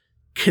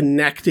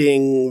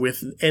connecting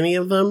with any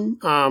of them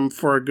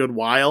for a good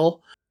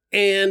while.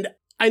 And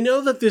I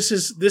know that this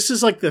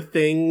is like the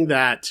thing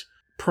that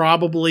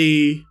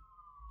probably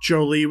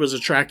Jolie was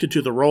attracted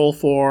to the role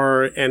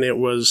for, and it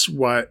was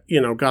what,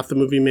 got the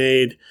movie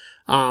made.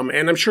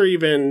 And I'm sure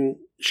even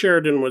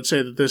Sheridan would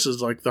say that this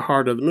is like the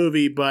heart of the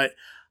movie, but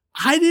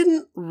I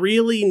didn't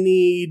really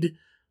need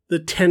the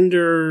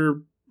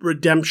tender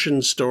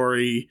redemption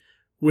story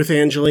with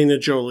Angelina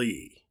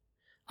Jolie.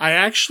 I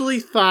actually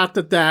thought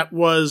that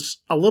was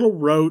a little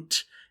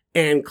rote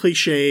and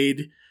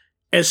cliched.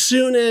 As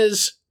soon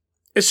as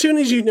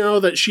you know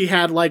that she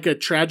had like a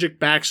tragic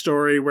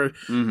backstory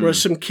where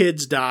some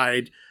kids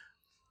died,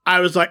 I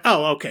was like,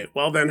 oh, okay,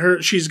 well then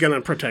she's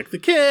gonna protect the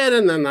kid,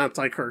 and then that's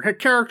like her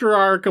character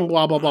arc and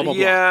blah blah blah blah.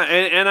 Yeah,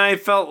 and I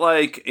felt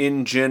like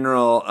in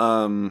general,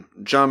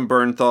 John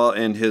Bernthal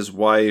and his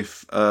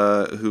wife,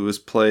 who was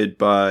played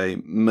by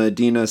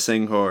Medina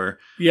Singhor,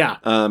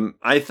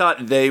 I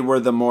thought they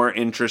were the more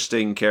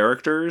interesting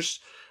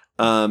characters.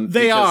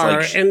 They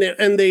are,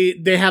 and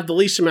they have the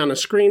least amount of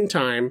screen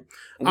time.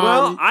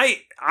 Well,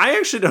 I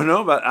actually don't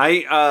know about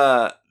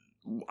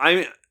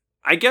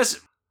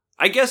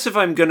I guess if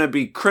I'm going to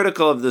be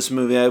critical of this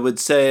movie, I would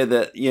say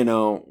that,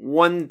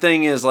 one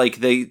thing is like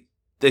they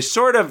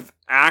sort of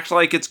act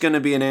like it's going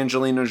to be an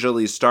Angelina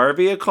Jolie star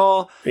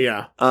vehicle.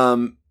 Yeah.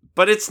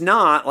 But it's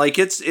not. Like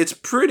it's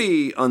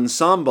pretty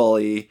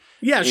ensemble-y.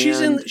 Yeah,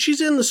 she's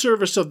in the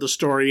service of the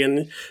story,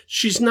 and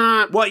she's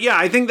not. Well, yeah,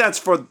 I think that's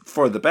for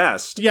the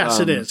best. Yes,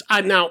 it is.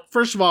 Now,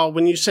 first of all,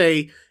 when you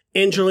say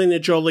Angelina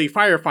Jolie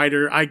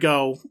firefighter, I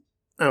go,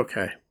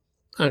 okay.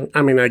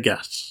 I mean, I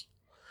guess.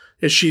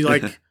 Is she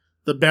like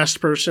the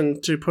best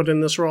person to put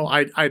in this role?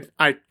 I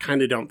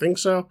kind of don't think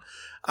so.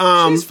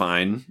 She's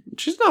fine.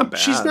 She's not bad.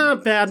 She's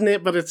not bad in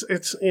it, but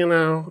it's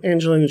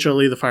Angelina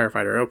Jolie the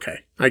firefighter.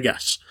 Okay, I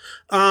guess.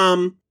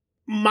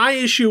 My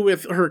issue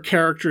with her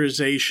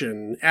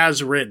characterization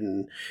as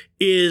written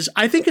is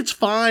I think it's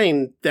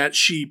fine that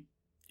she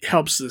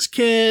helps this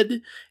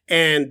kid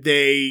and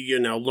they,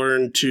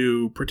 learn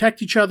to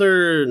protect each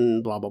other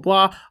and blah, blah,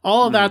 blah.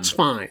 All of that's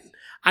fine.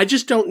 I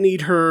just don't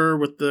need her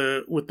with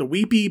the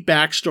weepy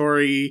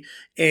backstory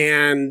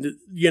and,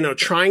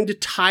 trying to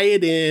tie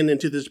it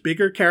into this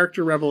bigger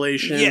character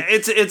revelation. Yeah,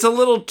 it's a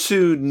little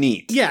too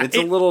neat. Yeah, it's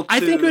a little too... I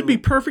think it would be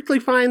perfectly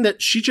fine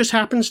that she just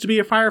happens to be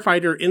a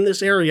firefighter in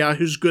this area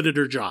who's good at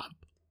her job.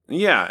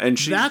 Yeah, and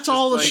that's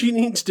all that she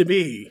needs to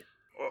be.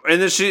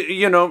 And then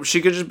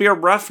she could just be a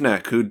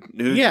roughneck who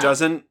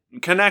doesn't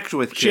connect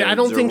with kids. I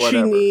don't think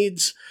whatever. She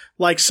needs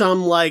like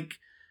some like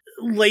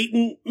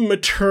latent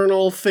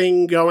maternal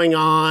thing going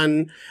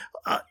on,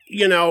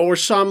 or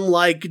some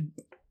like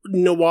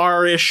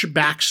noirish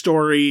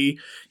backstory,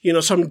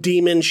 some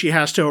demon she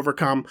has to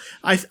overcome.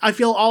 I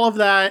feel all of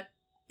that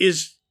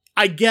is,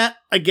 I'm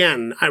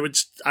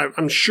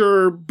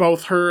sure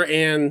both her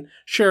and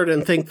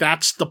Sheridan think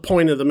that's the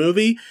point of the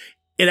movie.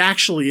 It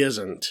actually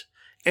isn't.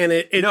 And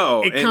it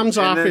comes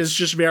off as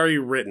just very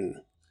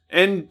written.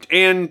 And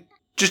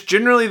just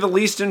generally the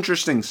least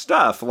interesting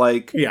stuff.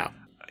 Like, yeah.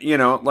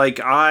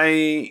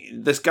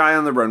 This guy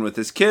on the run with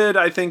his kid,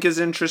 I think is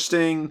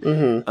interesting.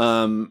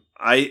 Mm-hmm.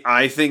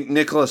 I think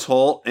Nicholas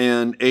Hoult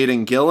and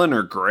Aidan Gillen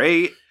are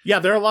great. Yeah,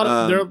 they're a lot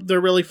of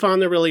they're really fun.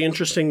 They're really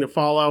interesting to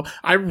follow.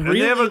 They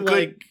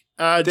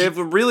have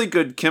a really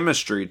good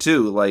chemistry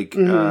too. Like,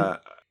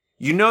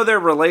 their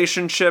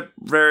relationship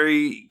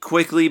very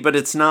quickly, but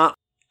it's not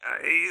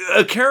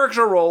a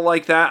character role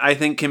like that. I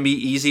think can be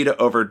easy to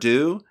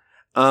overdo.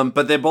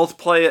 But they both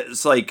play it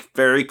as like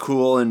very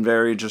cool and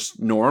very just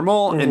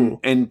normal,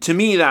 and to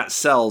me that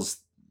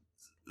sells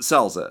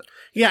it.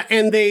 Yeah,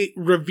 and they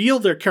reveal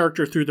their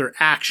character through their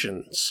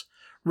actions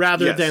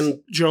rather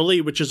than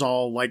Jolie, which is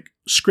all like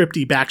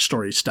scripty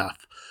backstory stuff.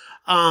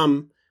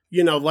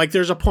 Like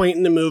there's a point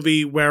in the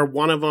movie where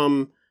one of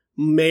them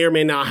may or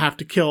may not have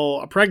to kill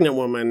a pregnant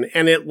woman,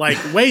 and it like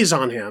weighs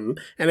on him,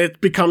 and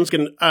it becomes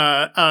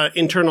an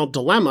internal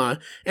dilemma,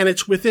 and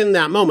it's within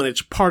that moment.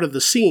 It's part of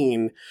the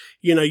scene.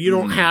 You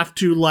don't have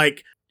to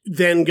like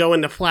then go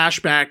into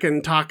flashback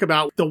and talk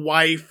about the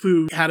wife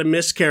who had a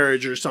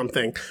miscarriage or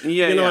something.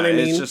 Yeah, you know what I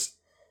mean? It's just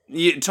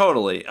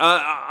totally.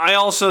 I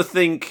also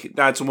think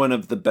that's one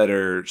of the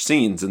better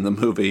scenes in the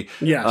movie.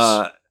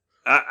 Yes.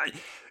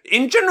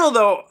 In general,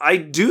 though, I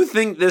do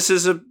think this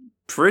is a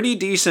pretty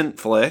decent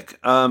flick.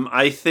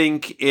 I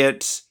think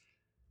it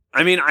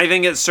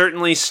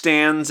certainly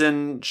stands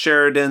in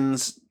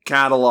Sheridan's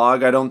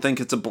catalog. I don't think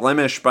it's a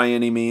blemish by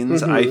any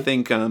means. Mm-hmm. I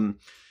think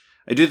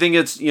I do think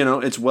it's,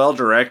 it's well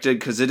directed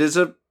because it is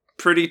a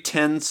pretty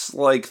tense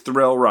like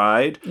thrill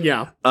ride.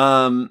 Yeah.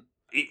 The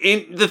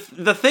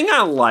thing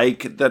I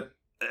like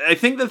I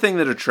think the thing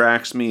that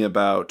attracts me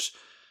about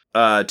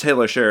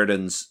Taylor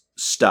Sheridan's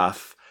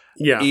stuff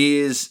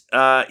is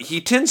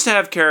he tends to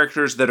have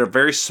characters that are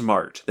very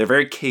smart. They're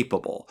very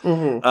capable.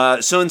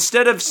 Mm-hmm. So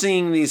instead of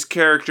seeing these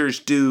characters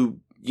do,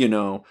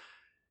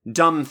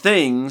 dumb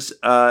things,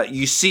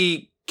 you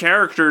see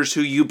characters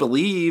who you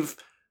believe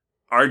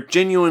are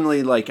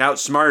genuinely like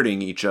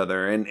outsmarting each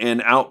other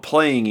and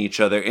outplaying each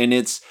other. And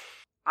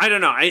I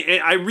don't know.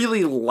 I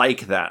really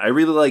like that. I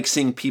really like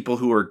seeing people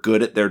who are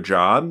good at their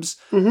jobs.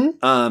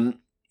 Mm-hmm.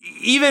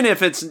 Even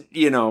if it's,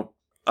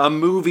 a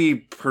movie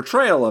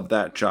portrayal of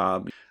that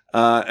job.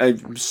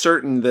 I'm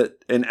certain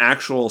that an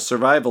actual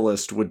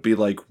survivalist would be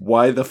like,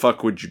 why the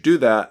fuck would you do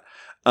that?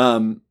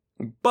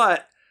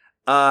 But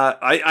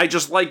I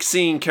just like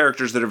seeing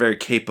characters that are very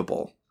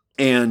capable.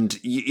 And,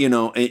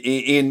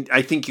 and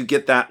I think you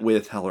get that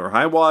with Hell or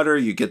High Water.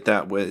 You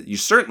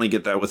certainly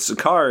get that with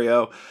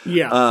Sicario.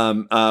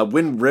 Yeah.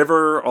 Wind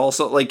River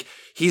also, like,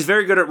 he's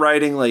very good at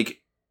writing,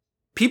 like,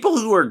 people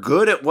who are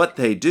good at what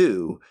they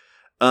do.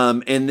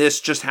 And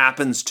this just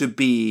happens to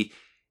be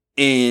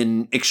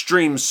in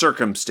extreme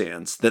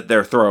circumstance that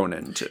they're thrown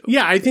into.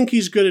 Yeah, I think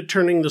he's good at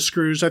turning the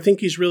screws. I think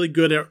he's really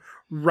good at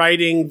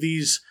writing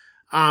these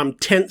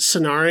tense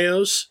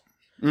scenarios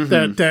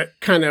that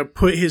kind of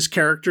put his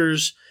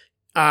characters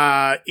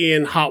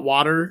in hot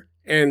water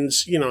and,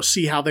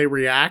 see how they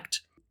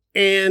react.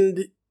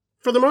 And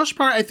for the most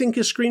part, I think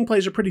his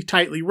screenplays are pretty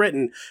tightly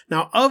written.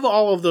 Now, of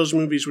all of those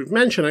movies we've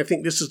mentioned, I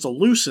think this is the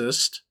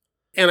loosest,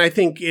 and I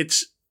think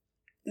it's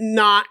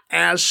not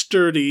as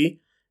sturdy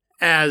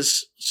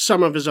as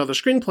some of his other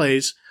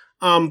screenplays.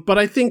 But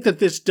I think that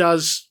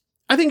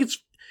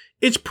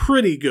it's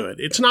pretty good.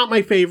 It's not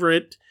my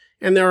favorite,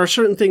 and there are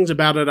certain things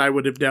about it I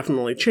would have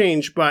definitely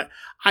changed, but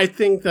I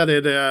think that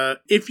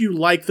if you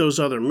like those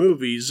other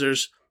movies,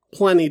 there's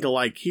plenty to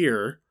like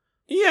here.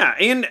 Yeah,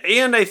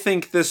 and I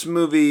think this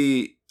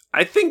movie,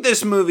 I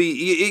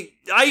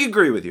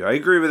agree with you. I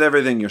agree with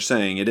everything you're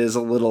saying. It is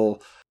a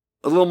little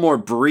more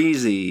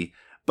breezy,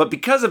 but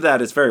because of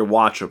that, it's very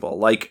watchable.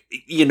 Like,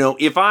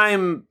 if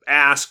I'm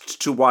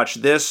asked to watch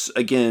this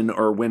again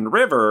or Wind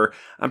River,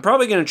 I'm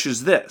probably going to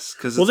choose this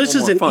because this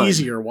is an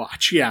easier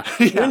watch. Yeah.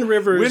 Wind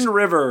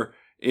River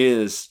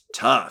is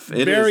tough.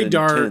 It very is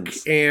dark,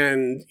 intense.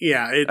 and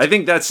I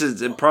think that's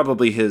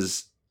probably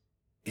his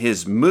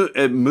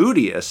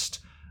moodiest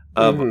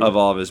of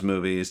all of his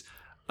movies.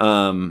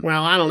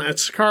 Well, I don't know.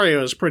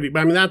 Sicario is pretty.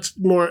 I mean, that's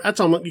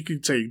almost, you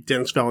could say,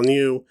 Denis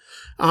Villeneuve.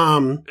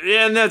 And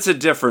that's a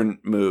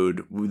different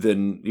mood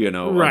than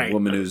right. A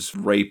woman who's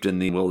raped in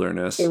the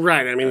wilderness.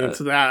 Right. I mean, it's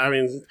that. I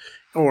mean,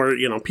 or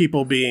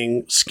people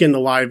being skinned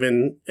alive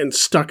and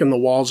stuck in the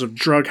walls of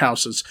drug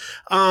houses.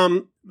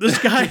 This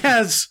guy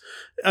has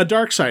a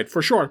dark side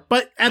for sure,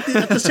 but at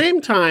the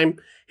same time,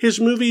 his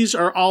movies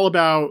are all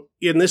about,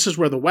 and this is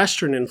where the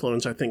Western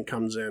influence I think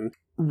comes in,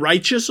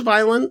 righteous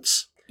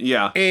violence.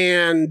 Yeah.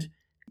 And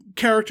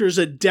characters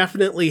that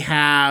definitely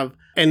have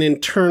an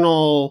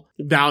internal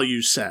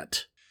value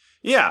set.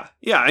 Yeah.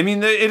 Yeah. I mean,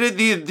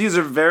 these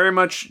are very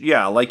much,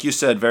 like you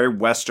said, very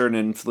Western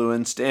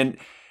influenced. And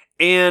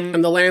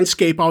the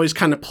landscape always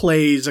kind of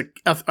plays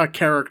a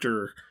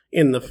character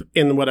in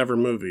whatever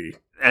movie.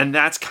 And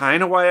that's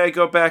kind of why I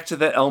go back to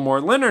the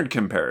Elmore Leonard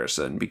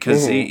comparison,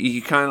 because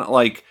he kind of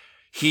like,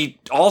 he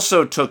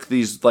also took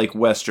these like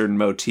Western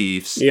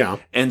motifs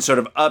and sort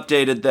of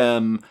updated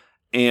them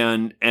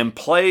and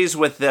plays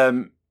with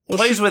them,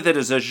 with it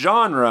as a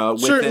genre.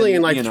 Certainly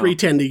in like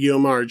 3:10 to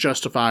Yuma or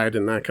Justified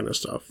and that kind of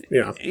stuff.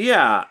 Yeah.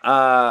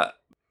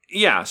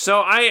 Yeah.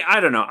 So I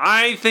don't know.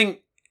 I think,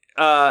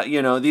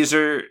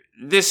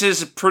 this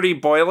is pretty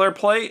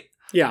boilerplate.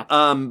 Yeah.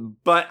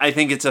 But I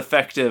think it's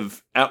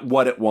effective at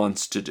what it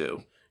wants to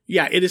do.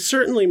 Yeah. It is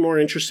certainly more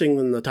interesting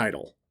than the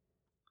title.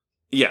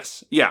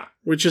 Yes. Yeah.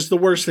 Which is the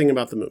worst thing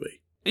about the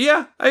movie.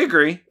 Yeah, I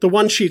agree. The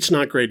one sheet's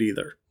not great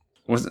either.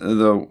 Was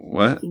the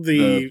what?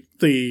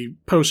 The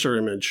poster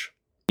image.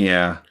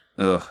 Yeah.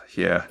 Ugh,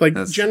 yeah.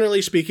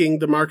 Generally speaking,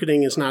 the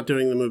marketing is not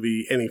doing the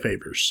movie any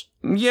favors.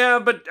 Yeah,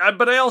 but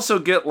I also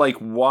get like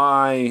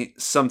why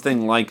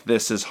something like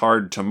this is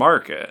hard to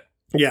market.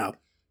 Yeah.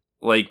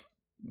 Like,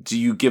 do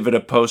you give it a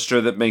poster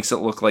that makes it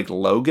look like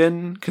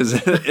Logan? Because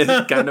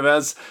it kind of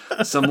has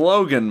some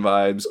Logan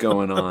vibes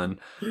going on.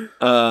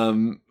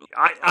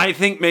 I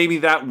think maybe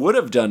that would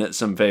have done it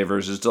some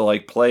favors, is to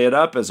like play it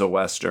up as a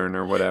Western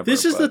or whatever.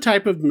 This is the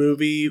type of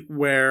movie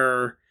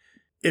where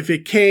if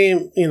it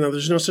came,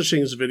 there's no such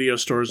thing as video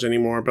stores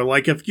anymore, but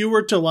like if you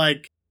were to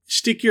like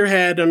stick your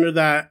head under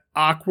that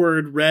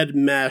awkward red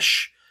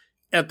mesh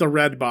at the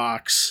Red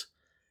Box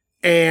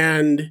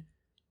and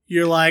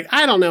you're like,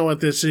 I don't know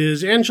what this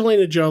is.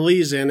 Angelina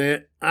Jolie's in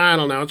it. I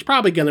don't know. It's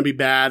probably going to be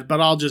bad,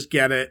 but I'll just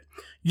get it.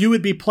 You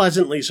would be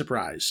pleasantly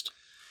surprised.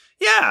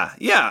 Yeah,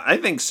 I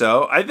think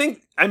so. I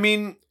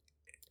mean...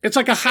 It's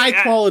like a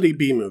high-quality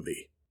B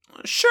movie.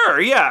 Sure,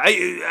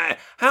 yeah.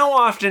 How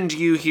often do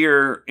you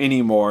hear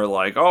anymore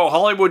like, oh,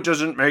 Hollywood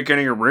doesn't make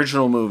any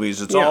original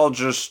movies. It's all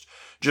just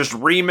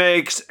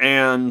remakes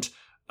and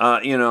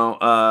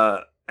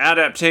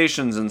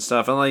adaptations and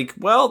stuff. And like,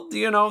 well,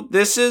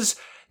 this is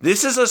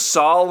a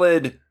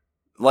solid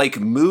like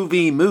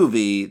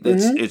movie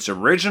that's it's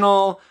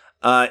original.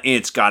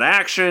 It's got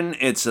action.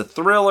 It's a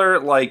thriller.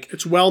 Like,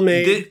 it's well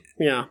made.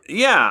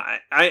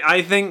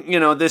 I think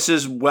this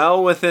is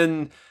well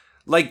within.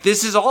 Like,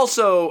 this is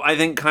also, I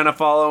think, kind of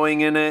following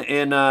in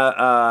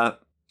a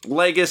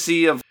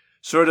legacy of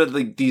sort of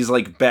these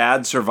like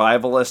bad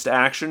survivalist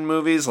action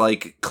movies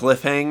like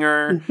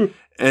Cliffhanger.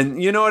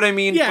 And you know what I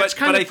mean? Yeah, it's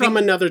kind of from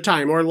another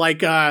time, or like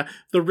The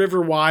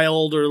River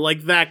Wild, or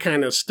like that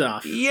kind of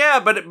stuff. Yeah,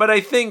 but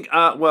I think,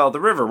 The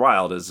River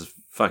Wild is a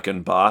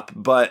fucking bop,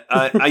 but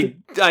I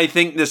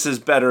think this is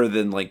better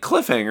than like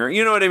Cliffhanger.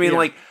 You know what I mean? Yeah.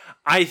 Like,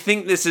 I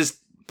think this is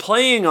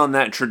playing on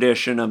that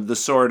tradition of the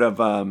sort of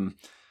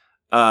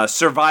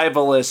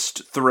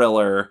survivalist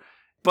thriller,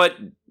 but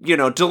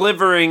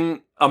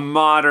delivering a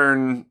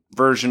modern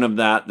version of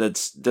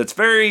that's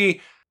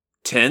very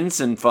tense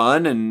and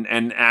fun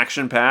and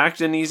action-packed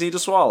and easy to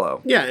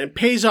swallow. Yeah, it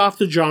pays off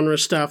the genre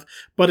stuff,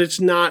 but it's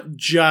not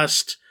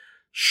just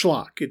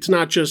schlock. It's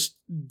not just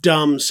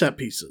dumb set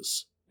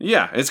pieces.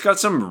 Yeah, it's got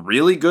some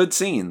really good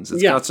scenes.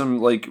 It's got some,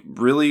 like,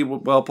 really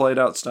well played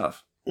out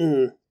stuff.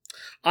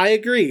 I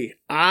agree.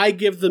 I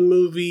give the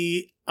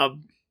movie a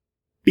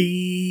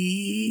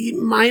B-,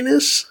 I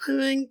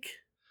think.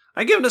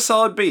 I give it a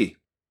solid B.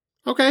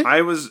 Okay.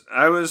 I was,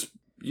 I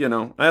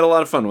had a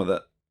lot of fun with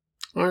it.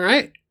 All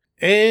right.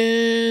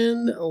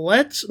 And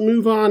let's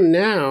move on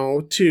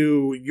now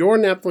to your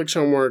Netflix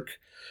homework,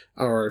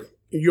 or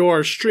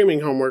your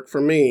streaming homework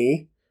for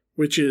me,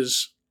 which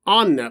is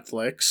on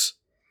Netflix.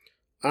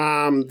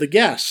 The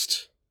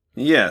Guest.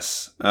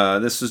 Yes.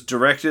 This was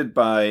directed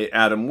by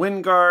Adam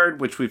Wingard,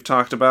 which we've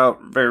talked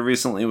about very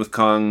recently with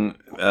Kong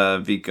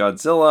v.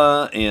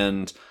 Godzilla,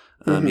 and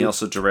he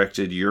also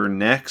directed You're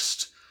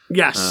Next.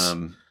 Yes.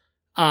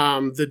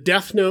 The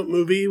Death Note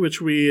movie,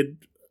 which we had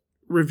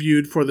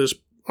reviewed for this,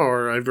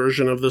 or a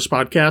version of this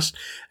podcast.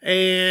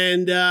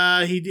 And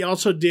he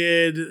also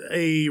did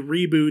a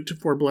reboot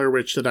for Blair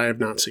Witch that I have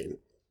not seen.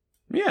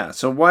 Yeah,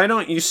 so why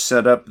don't you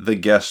set up The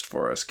Guest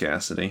for us,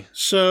 Cassidy?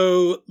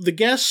 So, The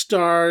Guest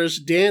stars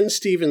Dan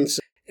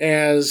Stevenson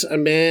as a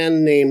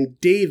man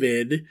named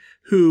David,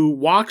 who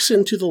walks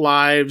into the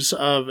lives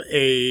of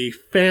a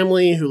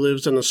family who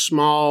lives in a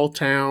small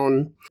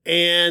town,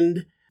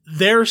 and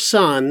their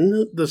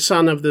son, the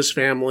son of this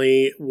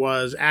family,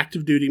 was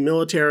active duty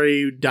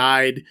military,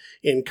 died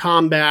in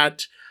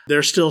combat.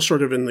 They're still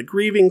sort of in the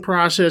grieving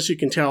process. You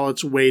can tell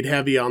it's weighed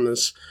heavy on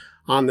this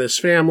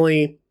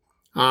family.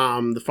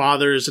 The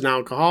father is an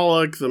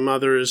alcoholic. The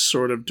mother is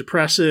sort of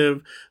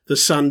depressive. The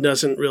son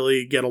doesn't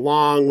really get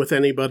along with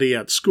anybody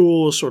at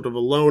school, sort of a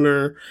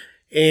loner.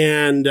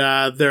 And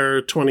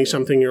their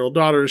 20-something-year-old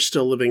daughter is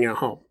still living at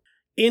home.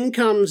 In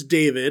comes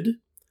David,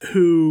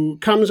 who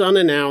comes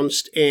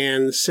unannounced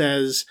and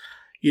says,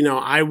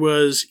 I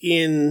was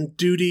in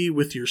duty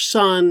with your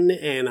son,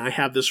 and I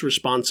have this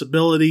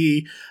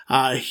responsibility.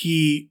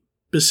 He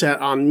beset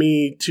on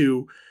me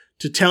to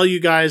tell you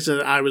guys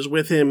that I was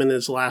with him in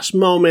his last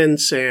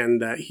moments,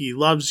 and that he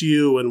loves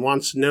you and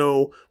wants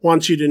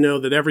you to know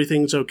that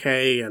everything's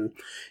okay. And,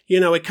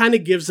 it kind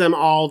of gives them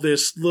all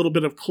this little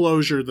bit of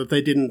closure that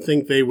they didn't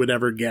think they would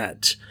ever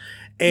get.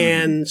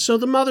 And so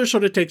the mother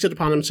sort of takes it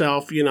upon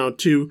himself,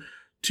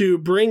 to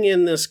bring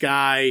in this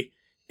guy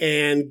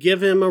and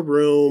give him a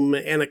room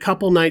and a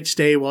couple nights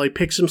stay while he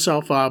picks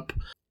himself up.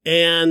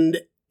 And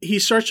he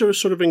starts to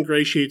sort of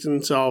ingratiate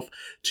himself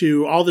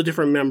to all the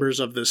different members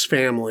of this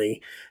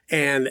family.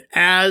 And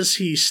as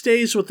he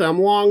stays with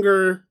them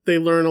longer, they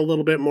learn a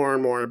little bit more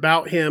and more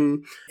about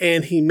him.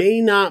 And he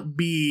may not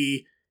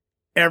be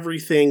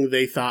everything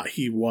they thought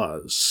he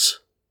was.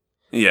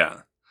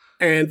 Yeah.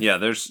 And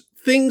there's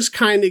things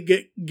kind of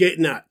get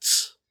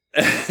nuts.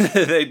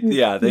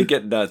 They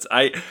get nuts.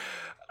 I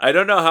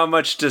don't know how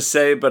much to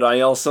say, but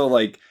I also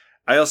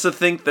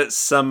think that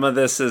some of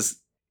this is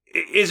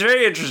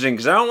very interesting,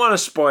 because I don't want to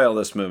spoil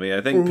this movie.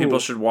 I think people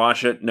should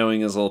watch it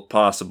knowing as little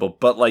possible,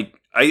 but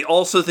I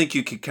also think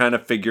you could kind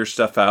of figure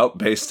stuff out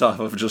based off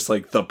of just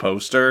like the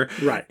poster,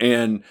 right?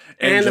 And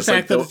the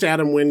fact that it's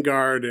Adam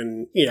Wingard,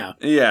 and yeah.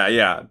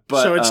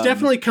 But so it's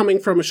definitely coming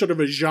from a sort of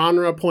a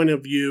genre point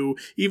of view,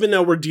 even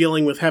though we're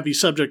dealing with heavy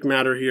subject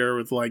matter here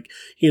with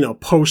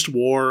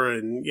post-war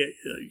and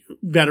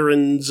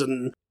veterans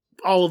and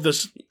all of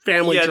this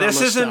family drama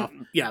this isn't stuff.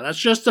 Yeah, that's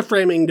just a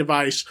framing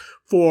device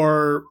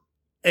for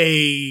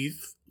I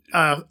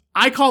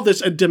call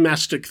this a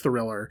domestic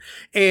thriller.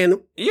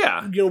 And,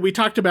 we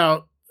talked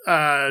about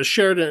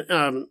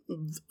Sheridan,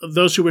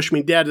 Those Who Wish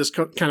Me Dead is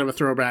kind of a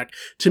throwback.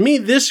 To me,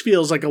 this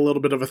feels like a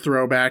little bit of a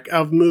throwback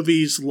of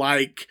movies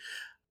like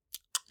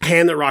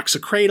Hand That Rocks a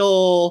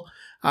Cradle,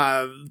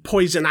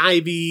 Poison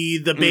Ivy,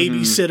 The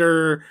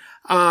Babysitter,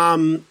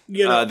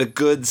 The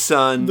Good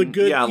Son.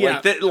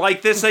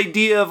 Like this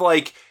idea of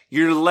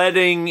you're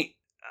letting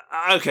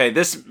Okay,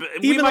 this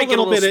we Even might a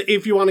little get bit,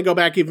 if you want to go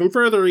back even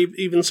further,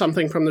 even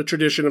something from the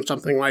tradition of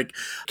something like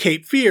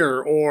Cape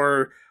Fear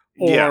or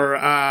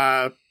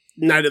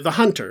Night of the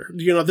Hunter.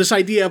 You know, this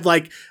idea of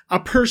like a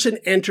person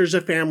enters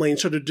a family and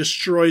sort of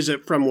destroys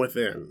it from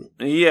within.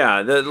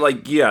 Yeah,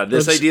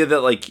 this idea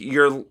that like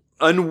you're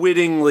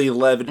unwittingly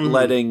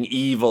letting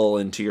evil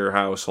into your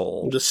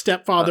household. The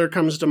Stepfather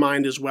comes to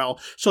mind as well.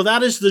 So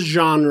that is the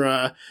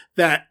genre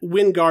that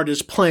Wingard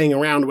is playing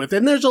around with.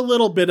 And there's a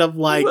little bit of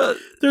like,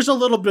 there's a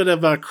little bit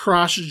of a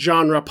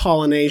cross-genre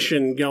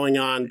pollination going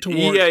on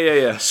towards...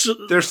 Yeah. So,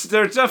 there's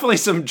definitely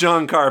some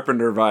John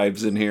Carpenter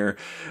vibes in here.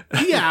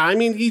 Yeah, I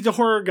mean, he's a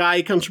horror guy.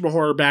 He comes from a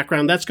horror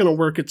background. That's going to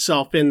work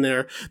itself in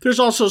there. There's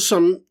also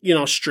some,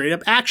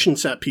 straight-up action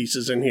set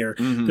pieces in here.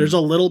 Mm-hmm. There's a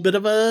little bit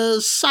of a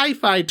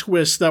sci-fi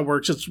twist that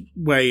works its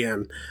way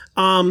in.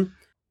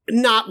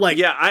 Not like...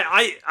 Yeah,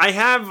 I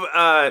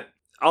have...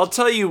 I'll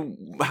tell you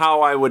how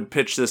I would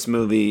pitch this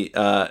movie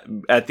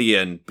at the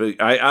end,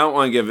 but I don't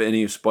want to give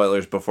any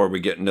spoilers before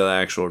we get into the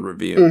actual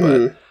review.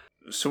 Mm-hmm.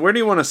 But so where do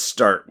you want to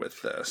start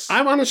with this?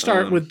 I want to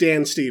start with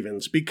Dan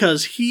Stevens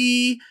because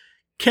he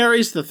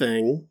carries the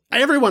thing.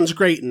 Everyone's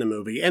great in the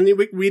movie, and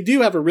we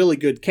do have a really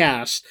good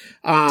cast.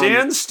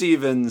 Dan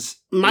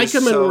Stevens,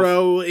 Micah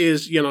Monroe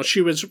is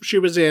she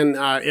was in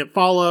It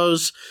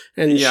Follows,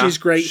 and she's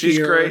great. She's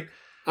great.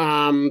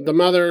 The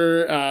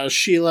mother,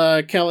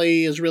 Sheila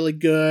Kelly, is really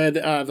good.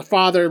 The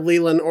father,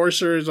 Leland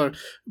Orser, is a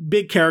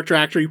big character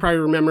actor. You probably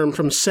remember him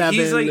from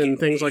Seven and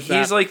things like that.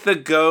 He's like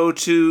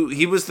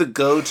he was the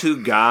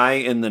go-to guy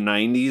in the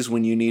 90s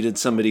when you needed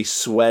somebody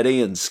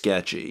sweaty and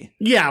sketchy.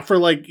 Yeah, for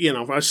like,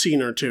 a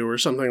scene or two or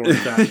something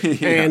like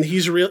that. Yeah. And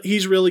he's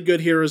really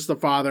good here as the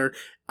father.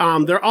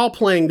 They're all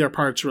playing their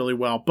parts really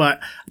well. But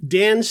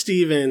Dan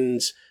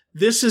Stevens,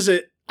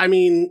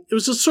 it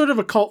was a sort of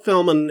a cult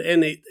film, and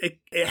it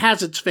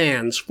has its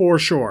fans, for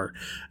sure.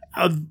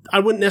 I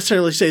wouldn't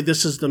necessarily say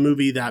this is the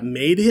movie that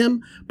made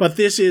him, but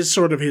this is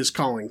sort of his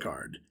calling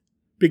card.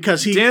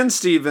 Because Dan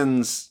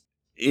Stevens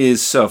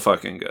is so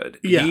fucking good.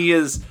 Yeah.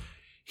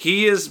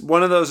 He is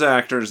one of those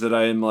actors that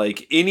I'm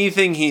like,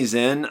 anything he's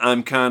in,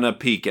 I'm kind of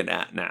peeking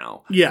at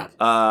now. Yeah.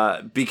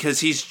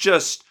 Because he's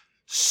just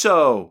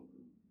so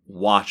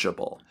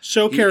watchable.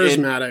 So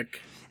charismatic.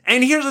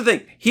 And here's the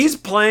thing. He's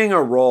playing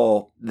a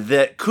role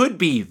that could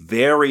be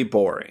very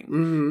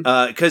boring.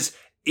 Because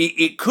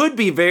it could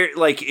be very,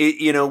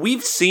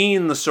 we've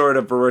seen the sort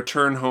of a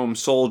return home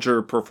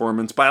soldier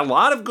performance by a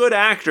lot of good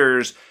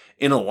actors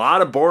in a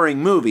lot of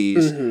boring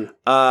movies.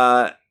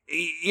 Mm-hmm.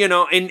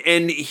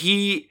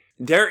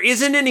 There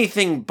isn't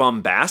anything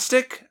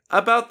bombastic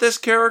about this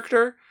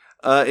character.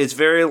 It's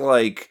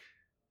very,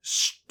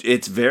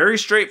 it's very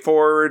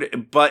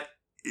straightforward, but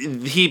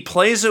he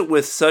plays it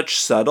with such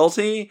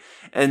subtlety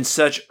and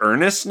such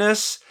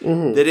earnestness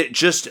that it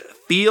just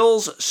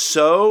feels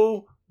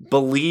so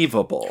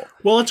believable.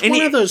 Well, it's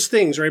one of those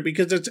things, right?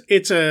 Because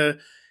it's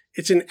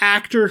an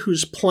actor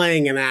who's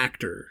playing an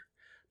actor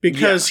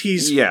because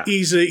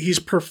he's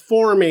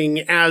performing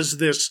as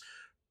this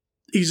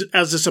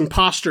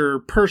imposter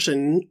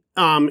person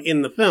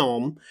in the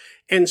film,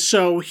 and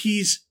so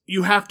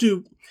you have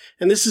to,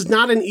 and this is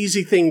not an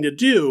easy thing to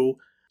do,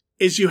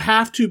 is you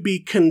have to be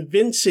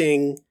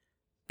convincing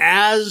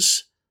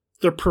as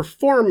the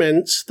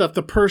performance that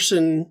the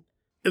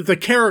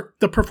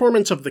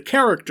performance of the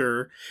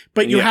character,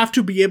 but you have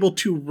to be able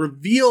to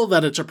reveal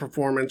that it's a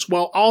performance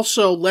while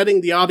also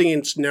letting the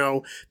audience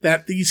know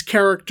that these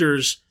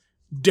characters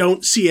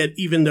don't see it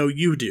even though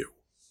you do.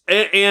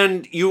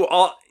 And you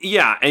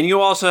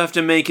also have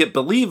to make it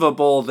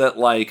believable that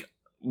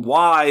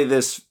why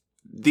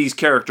these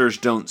characters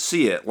don't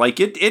see it.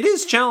 It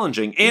is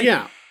challenging.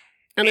 And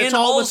And it's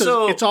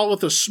all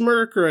with a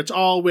smirk, or it's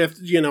all with,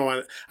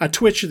 a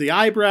twitch of the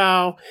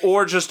eyebrow.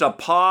 Or just a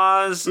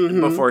pause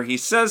before he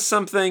says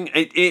something.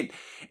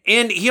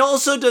 And he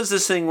also does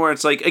this thing where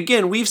it's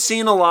again, we've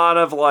seen a lot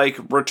of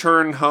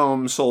return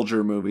home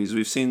soldier movies.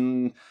 We've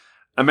seen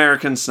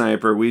American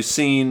Sniper. We've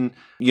seen,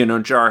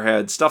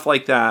 Jarhead, stuff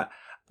like that.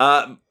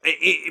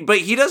 But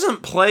he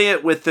doesn't play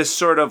it with this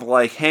sort of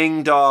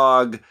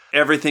hangdog,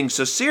 everything's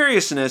so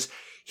seriousness.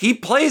 He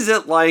plays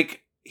it like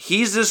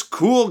he's this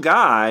cool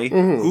guy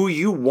who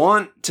you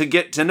want to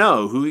get to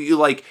know,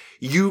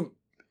 who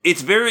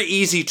it's very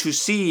easy to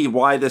see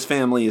why this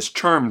family is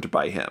charmed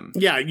by him.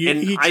 Yeah,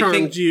 he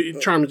charms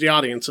the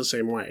audience the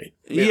same way.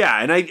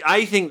 Yeah, and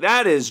I think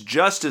that is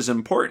just as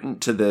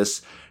important to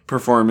this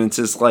performance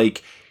is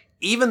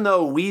even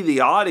though we,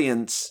 the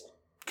audience,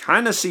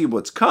 kind of see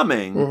what's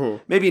coming,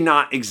 maybe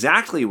not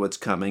exactly what's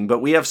coming,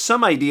 but we have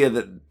some idea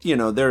that,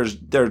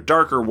 there are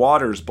darker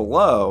waters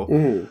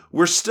below,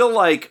 we're still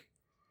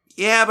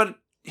yeah, but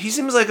he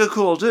seems like a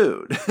cool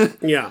dude.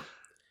 Yeah.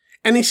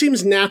 And he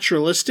seems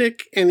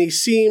naturalistic, and he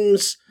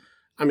seems,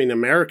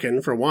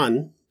 American, for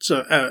one.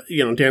 So,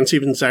 Dan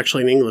Stevens is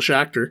actually an English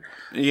actor.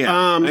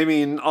 Yeah.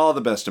 All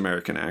the best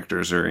American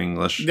actors are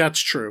English. That's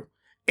true.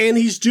 And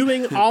he's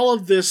doing all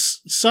of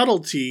this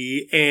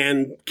subtlety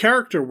and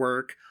character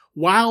work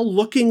while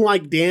looking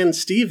like Dan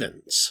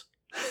Stevens.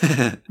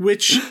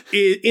 which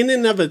in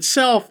and of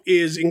itself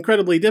is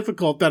incredibly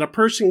difficult, that a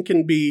person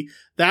can be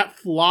that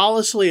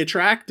flawlessly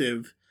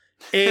attractive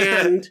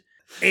and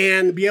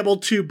be able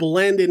to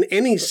blend in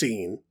any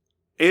scene.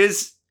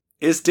 Is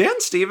Dan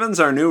Stevens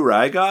our new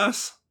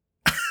Rygos?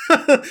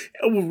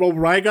 Well,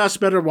 Rygos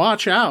better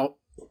watch out.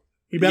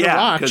 He better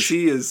watch,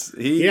 because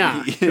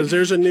because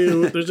there's a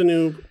new.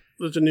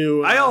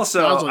 I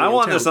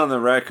want this on the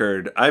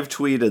record. I've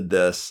tweeted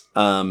this.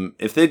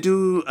 If they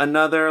do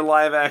another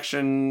live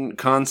action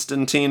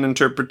Constantine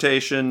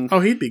interpretation,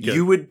 he'd be good.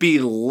 You would be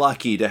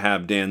lucky to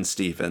have Dan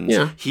Stevens.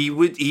 Yeah.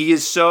 He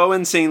is so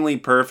insanely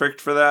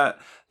perfect for that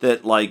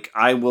like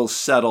I will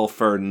settle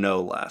for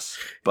no less.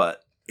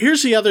 But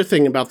here's the other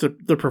thing about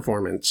the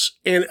performance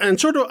and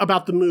sort of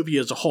about the movie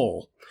as a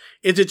whole.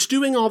 It's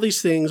doing all these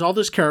things, all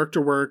this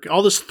character work,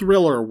 all this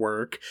thriller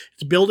work.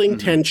 It's building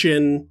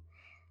tension,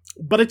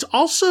 but it's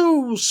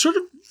also sort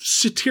of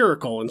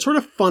satirical and sort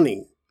of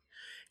funny.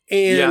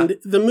 And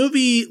the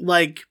movie,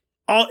 like,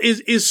 there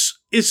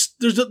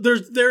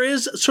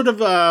is sort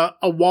of a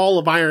wall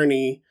of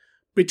irony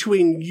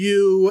between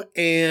you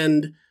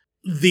and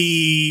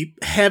the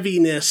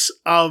heaviness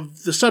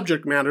of the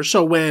subject matter.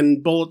 So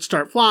when bullets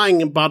start flying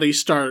and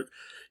bodies start,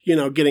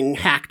 getting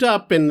hacked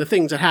up and the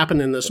things that happen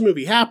in this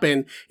movie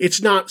happen,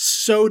 it's not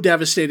so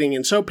devastating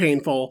and so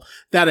painful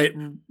that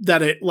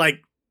it like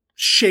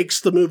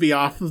shakes the movie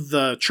off of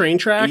the train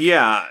track.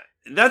 Yeah,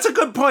 that's a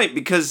good point,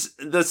 because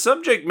the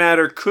subject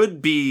matter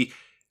could be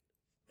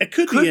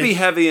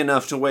heavy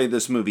enough to weigh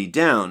this movie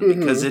down,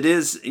 because it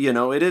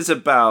is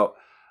about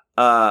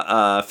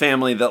a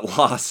family that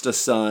lost a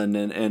son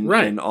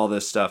and all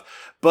this stuff.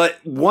 But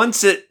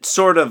once it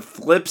sort of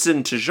flips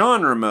into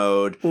genre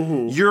mode,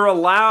 you're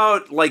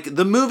allowed, like,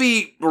 the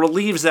movie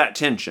relieves that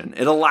tension.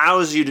 It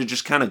allows you to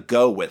just kind of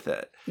go with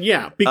it.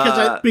 Yeah,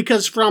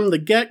 because from the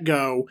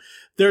get-go,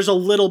 there's a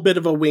little bit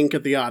of a wink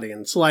at the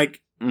audience.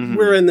 Like,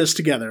 we're in this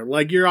together.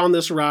 Like, you're on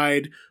this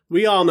ride.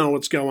 We all know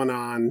what's going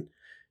on.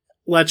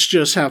 Let's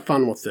just have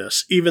fun with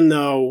this. Even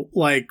though,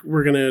 like,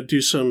 we're going to do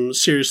some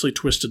seriously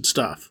twisted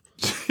stuff.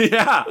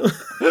 Yeah.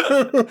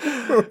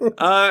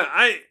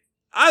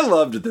 I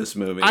loved this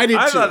movie. I did too.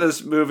 I thought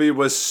this movie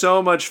was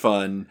so much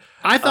fun.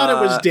 I thought it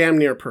was damn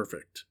near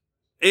perfect.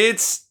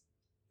 It's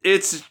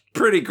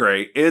pretty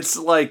great. It's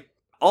like,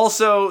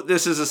 also,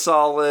 this is a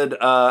solid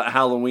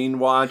Halloween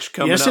watch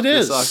coming up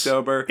this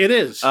October. It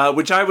is.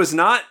 Which I was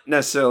not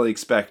necessarily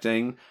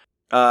expecting.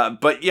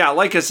 But yeah,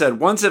 like I said,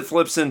 once it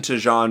flips into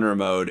genre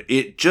mode,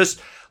 it just,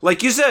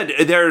 like you said,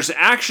 there's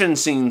action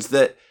scenes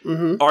that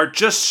are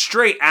just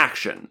straight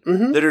action.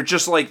 That are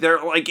just like, they're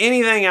like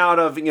anything out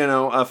of,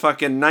 a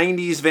fucking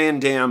 90s Van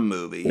Damme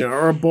movie. Yeah,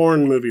 or a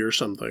Bourne movie or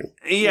something.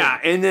 Yeah,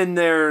 and then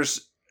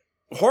there's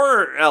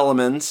horror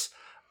elements.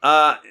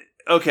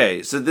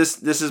 Okay, so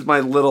this is my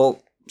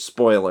little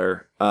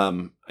spoiler,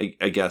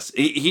 I guess.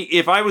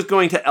 If I was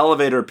going to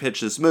elevator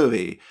pitch this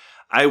movie,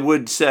 I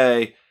would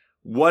say,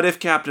 what if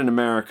Captain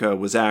America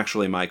was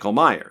actually Michael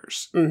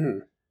Myers?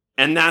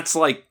 And that's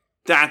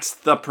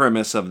the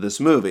premise of this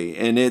movie.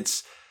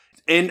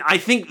 And I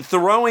think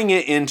throwing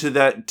it into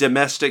that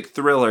domestic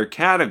thriller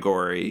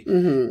category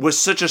was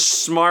such a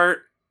smart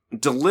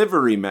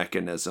delivery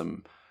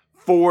mechanism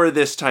for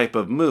this type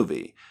of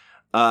movie.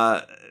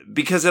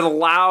 Because it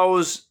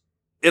allows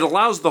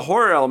the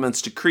horror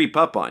elements to creep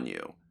up on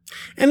you.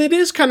 And it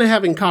is kind of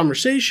having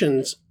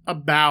conversations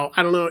about,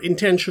 I don't know,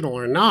 intentional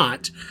or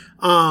not,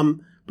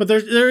 but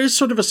there is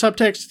sort of a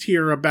subtext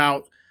here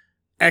about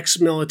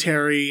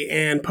ex-military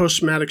and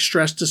post-traumatic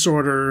stress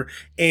disorder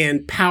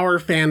and power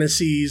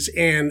fantasies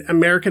and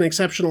American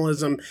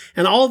exceptionalism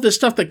and all of this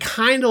stuff that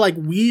kind of like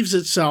weaves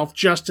itself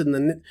just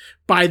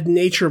by the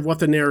nature of what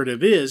the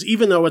narrative is,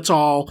 even though it's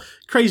all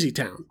crazy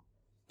town.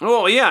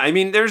 Well, yeah. I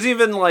mean, there's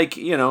even like,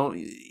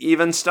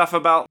 even stuff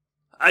about,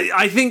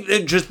 I think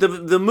that just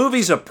the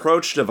movie's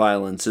approach to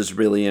violence is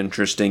really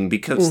interesting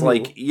because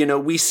like,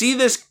 we see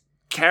this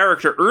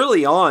character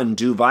early on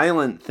do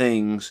violent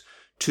things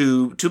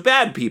to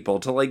bad people,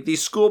 to like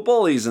these school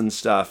bullies and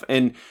stuff.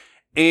 And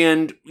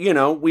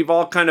we've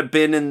all kind of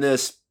been in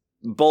this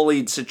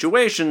bullied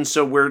situation.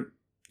 So we're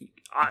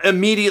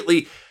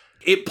immediately,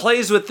 it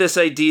plays with this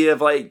idea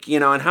of like,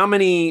 in how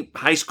many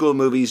high school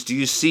movies do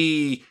you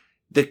see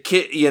the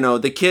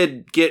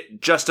kid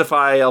get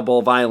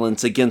justifiable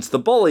violence against the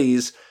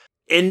bullies?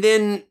 And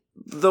then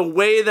the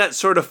way that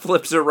sort of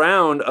flips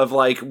around of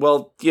like,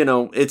 well,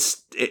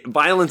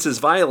 violence is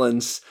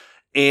violence.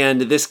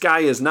 And this guy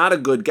is not a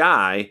good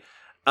guy,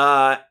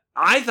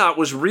 I thought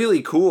was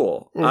really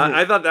cool.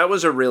 I thought that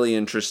was a really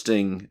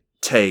interesting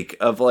take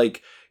of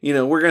like,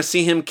 we're going to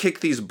see him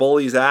kick these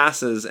bullies'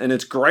 asses and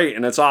it's great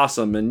and it's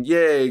awesome and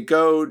yay,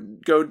 go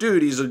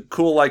dude, he's a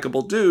cool,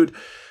 likable dude.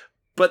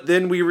 But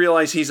then we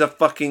realize he's a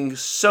fucking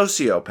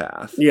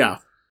sociopath. Yeah.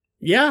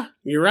 Yeah,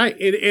 you're right.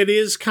 It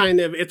is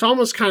it's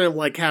almost kind of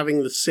like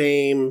having the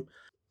same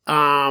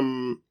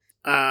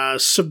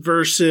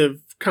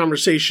subversive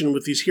conversation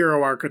with these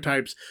hero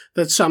archetypes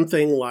that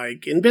something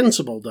like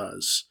Invincible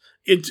does.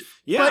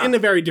 But in a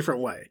very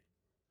different way.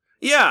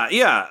 Yeah.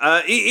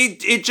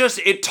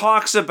 It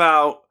talks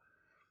about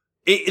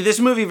this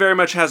movie very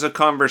much has a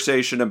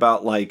conversation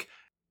about like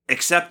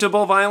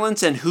acceptable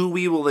violence and who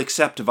we will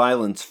accept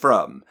violence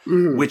from,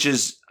 which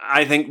is,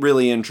 I think,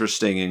 really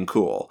interesting and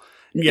cool.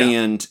 Yeah.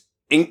 And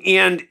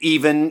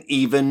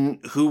even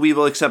who we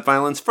will accept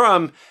violence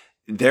from,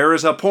 there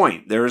is a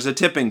point. There is a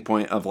tipping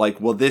point of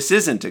like, well, this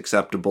isn't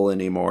acceptable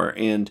anymore.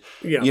 And,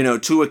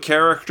 to a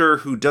character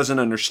who doesn't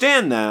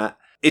understand that,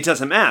 it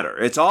doesn't matter.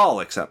 It's all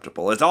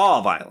acceptable. It's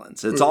all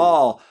violence. It's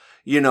all,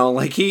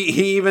 like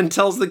he even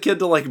tells the kid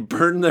to like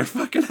burn their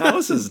fucking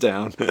houses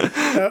down.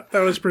 That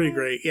was pretty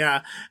great.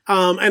 Yeah.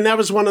 And that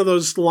was one of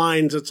those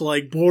lines that's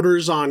like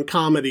borders on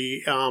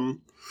comedy.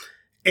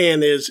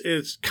 And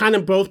is kind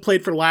of both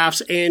played for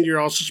laughs, and you're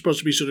also supposed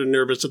to be sort of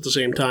nervous at the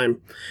same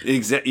time.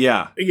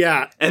 Yeah.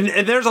 Yeah.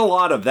 And there's a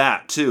lot of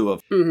that, too,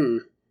 of,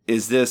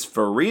 is this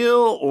for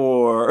real,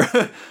 or...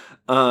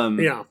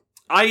 yeah.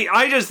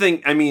 I just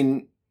think, I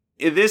mean,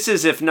 this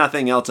is, if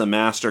nothing else, a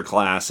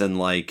masterclass in,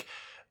 like,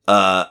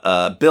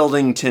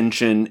 building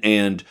tension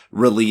and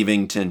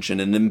relieving tension,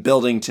 and then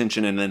building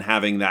tension and then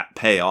having that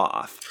pay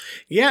off.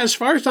 Yeah, as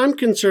far as I'm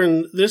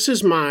concerned, this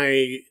is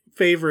my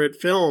favorite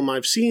film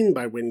I've seen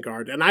by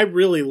Wingard, and I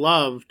really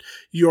loved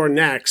You're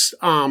Next,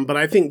 but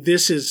I think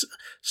this is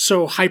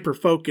so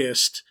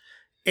hyper-focused,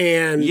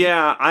 and...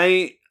 Yeah,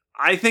 I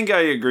think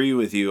I agree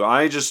with you.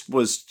 I just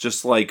was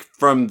just like,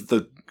 from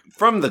the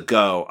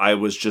go, I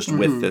was just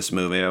with this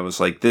movie. I was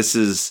like, this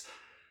is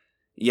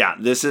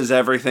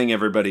everything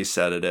everybody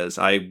said it is.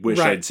 I wish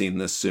I'd seen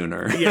this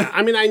sooner. Yeah,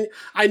 I mean,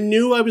 I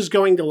knew I was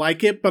going to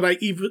like it,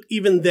 but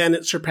even then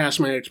it surpassed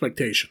my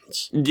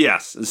expectations.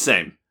 Yes,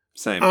 same.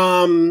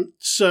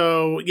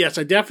 So yes,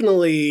 I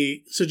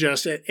definitely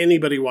suggest that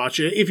anybody watch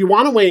it. If you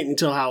want to wait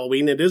until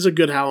Halloween, it is a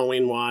good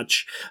Halloween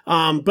watch.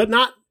 But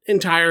not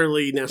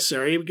entirely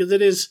necessary because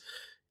there's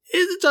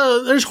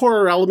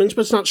horror elements,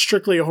 but it's not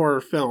strictly a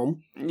horror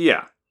film.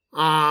 Yeah.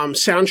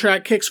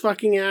 Soundtrack kicks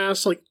fucking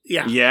ass. Like,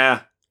 yeah.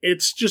 Yeah.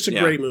 It's just a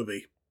great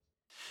movie.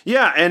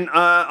 Yeah. And,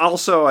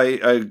 also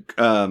I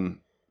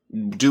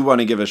do want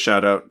to give a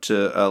shout out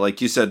to, like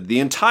you said, the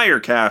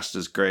entire cast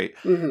is great.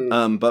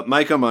 But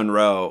Micah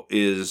Monroe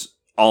is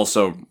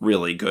also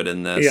really good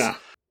in this. Yeah.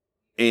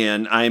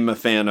 And I'm a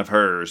fan of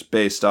hers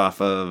based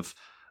off of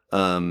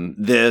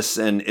this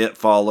and It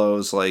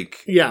Follows,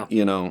 like,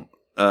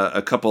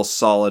 a couple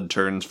solid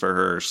turns for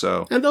her.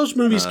 So, and those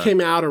movies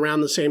came out around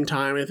the same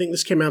time. I think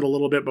this came out a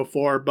little bit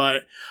before,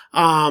 but,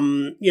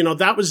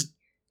 that was,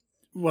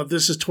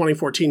 this is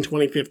 2014,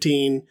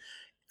 2015.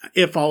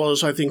 It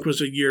Follows, I think,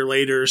 was a year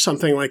later or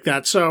something like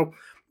that. So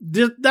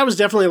that was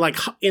definitely like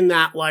in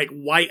that like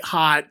white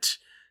hot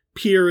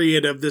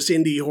period of this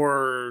indie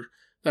horror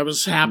that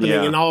was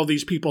happening, and all of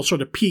these people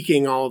sort of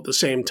peaking all at the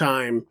same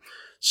time.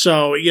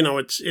 So,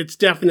 it's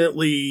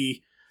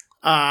definitely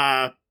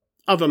of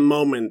a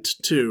moment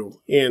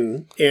too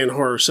in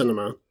horror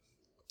cinema.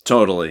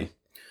 Totally.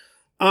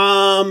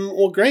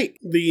 Well, great.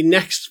 The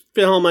next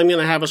film I'm going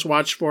to have us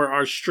watch for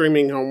our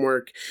streaming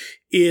homework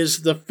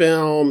is the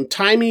film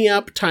Tie Me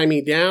Up, Tie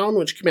Me Down,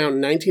 which came out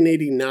in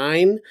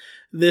 1989.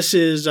 This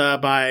is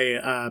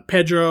by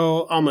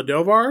Pedro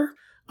Almodovar.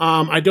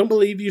 I don't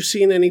believe you've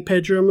seen any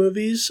Pedro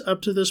movies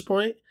up to this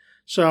point.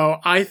 So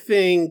I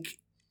think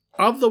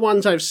of the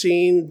ones I've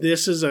seen,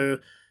 this is a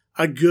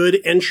good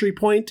entry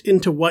point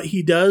into what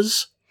he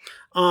does.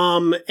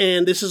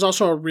 And this is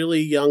also a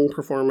really young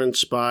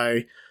performance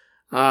by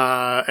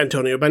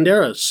Antonio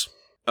Banderas.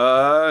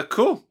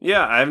 Cool.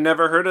 Yeah, I've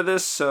never heard of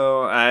this,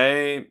 so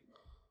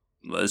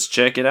let's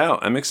check it out.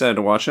 I'm excited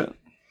to watch it.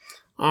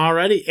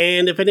 Alrighty,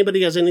 and if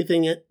anybody has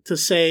anything to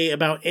say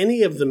about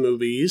any of the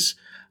movies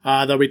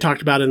that we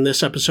talked about in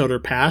this episode or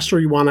past,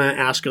 or you want to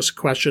ask us a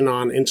question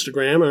on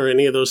Instagram or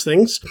any of those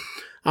things,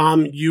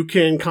 you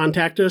can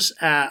contact us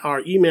at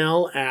our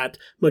email at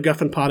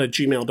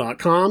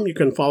MacGuffinPod@gmail.com. You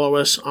can follow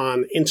us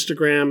on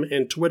Instagram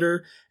and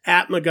Twitter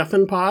at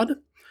MacGuffinPod.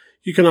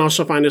 You can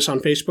also find us on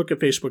Facebook at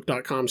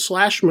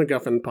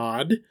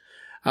facebook.com/MacGuffinPod.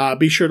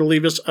 Be sure to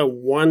leave us a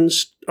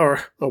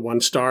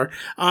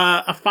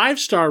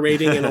 5-star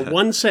rating and a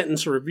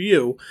 1-sentence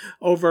review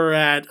over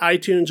at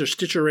iTunes or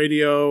Stitcher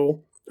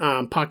Radio,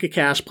 Pocket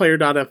Cast,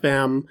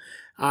 Player.fm,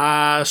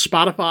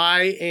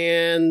 Spotify,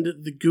 and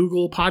the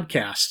Google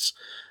Podcasts.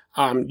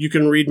 You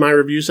can read my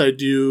reviews I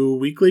do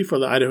weekly for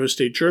the Idaho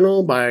State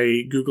Journal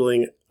by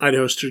Googling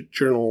Idaho State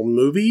Journal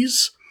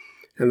movies,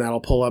 and that'll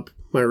pull up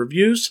my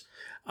reviews.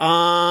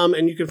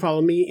 And you can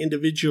follow me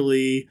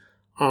individually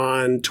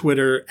on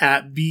Twitter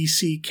at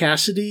VC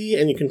Cassidy,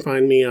 and you can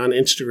find me on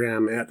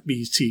Instagram at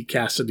VC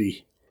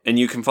Cassidy. And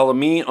you can follow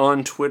me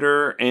on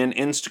Twitter and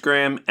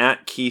Instagram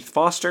at Keith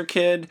Foster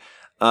Kid.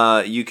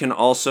 You can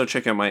also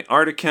check out my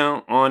art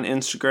account on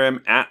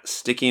Instagram at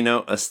Sticky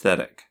Note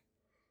Aesthetic.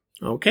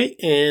 Okay,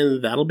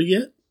 and that'll be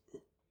it.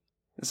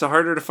 It's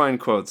harder to find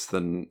quotes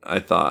than I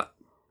thought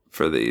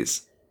for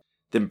these.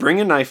 Then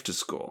bring a knife to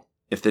school.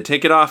 If they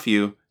take it off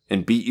you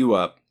and beat you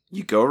up,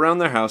 you go around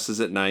their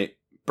houses at night,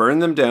 burn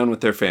them down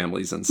with their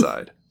families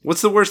inside.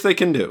 What's the worst they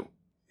can do?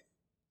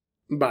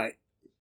 Bye.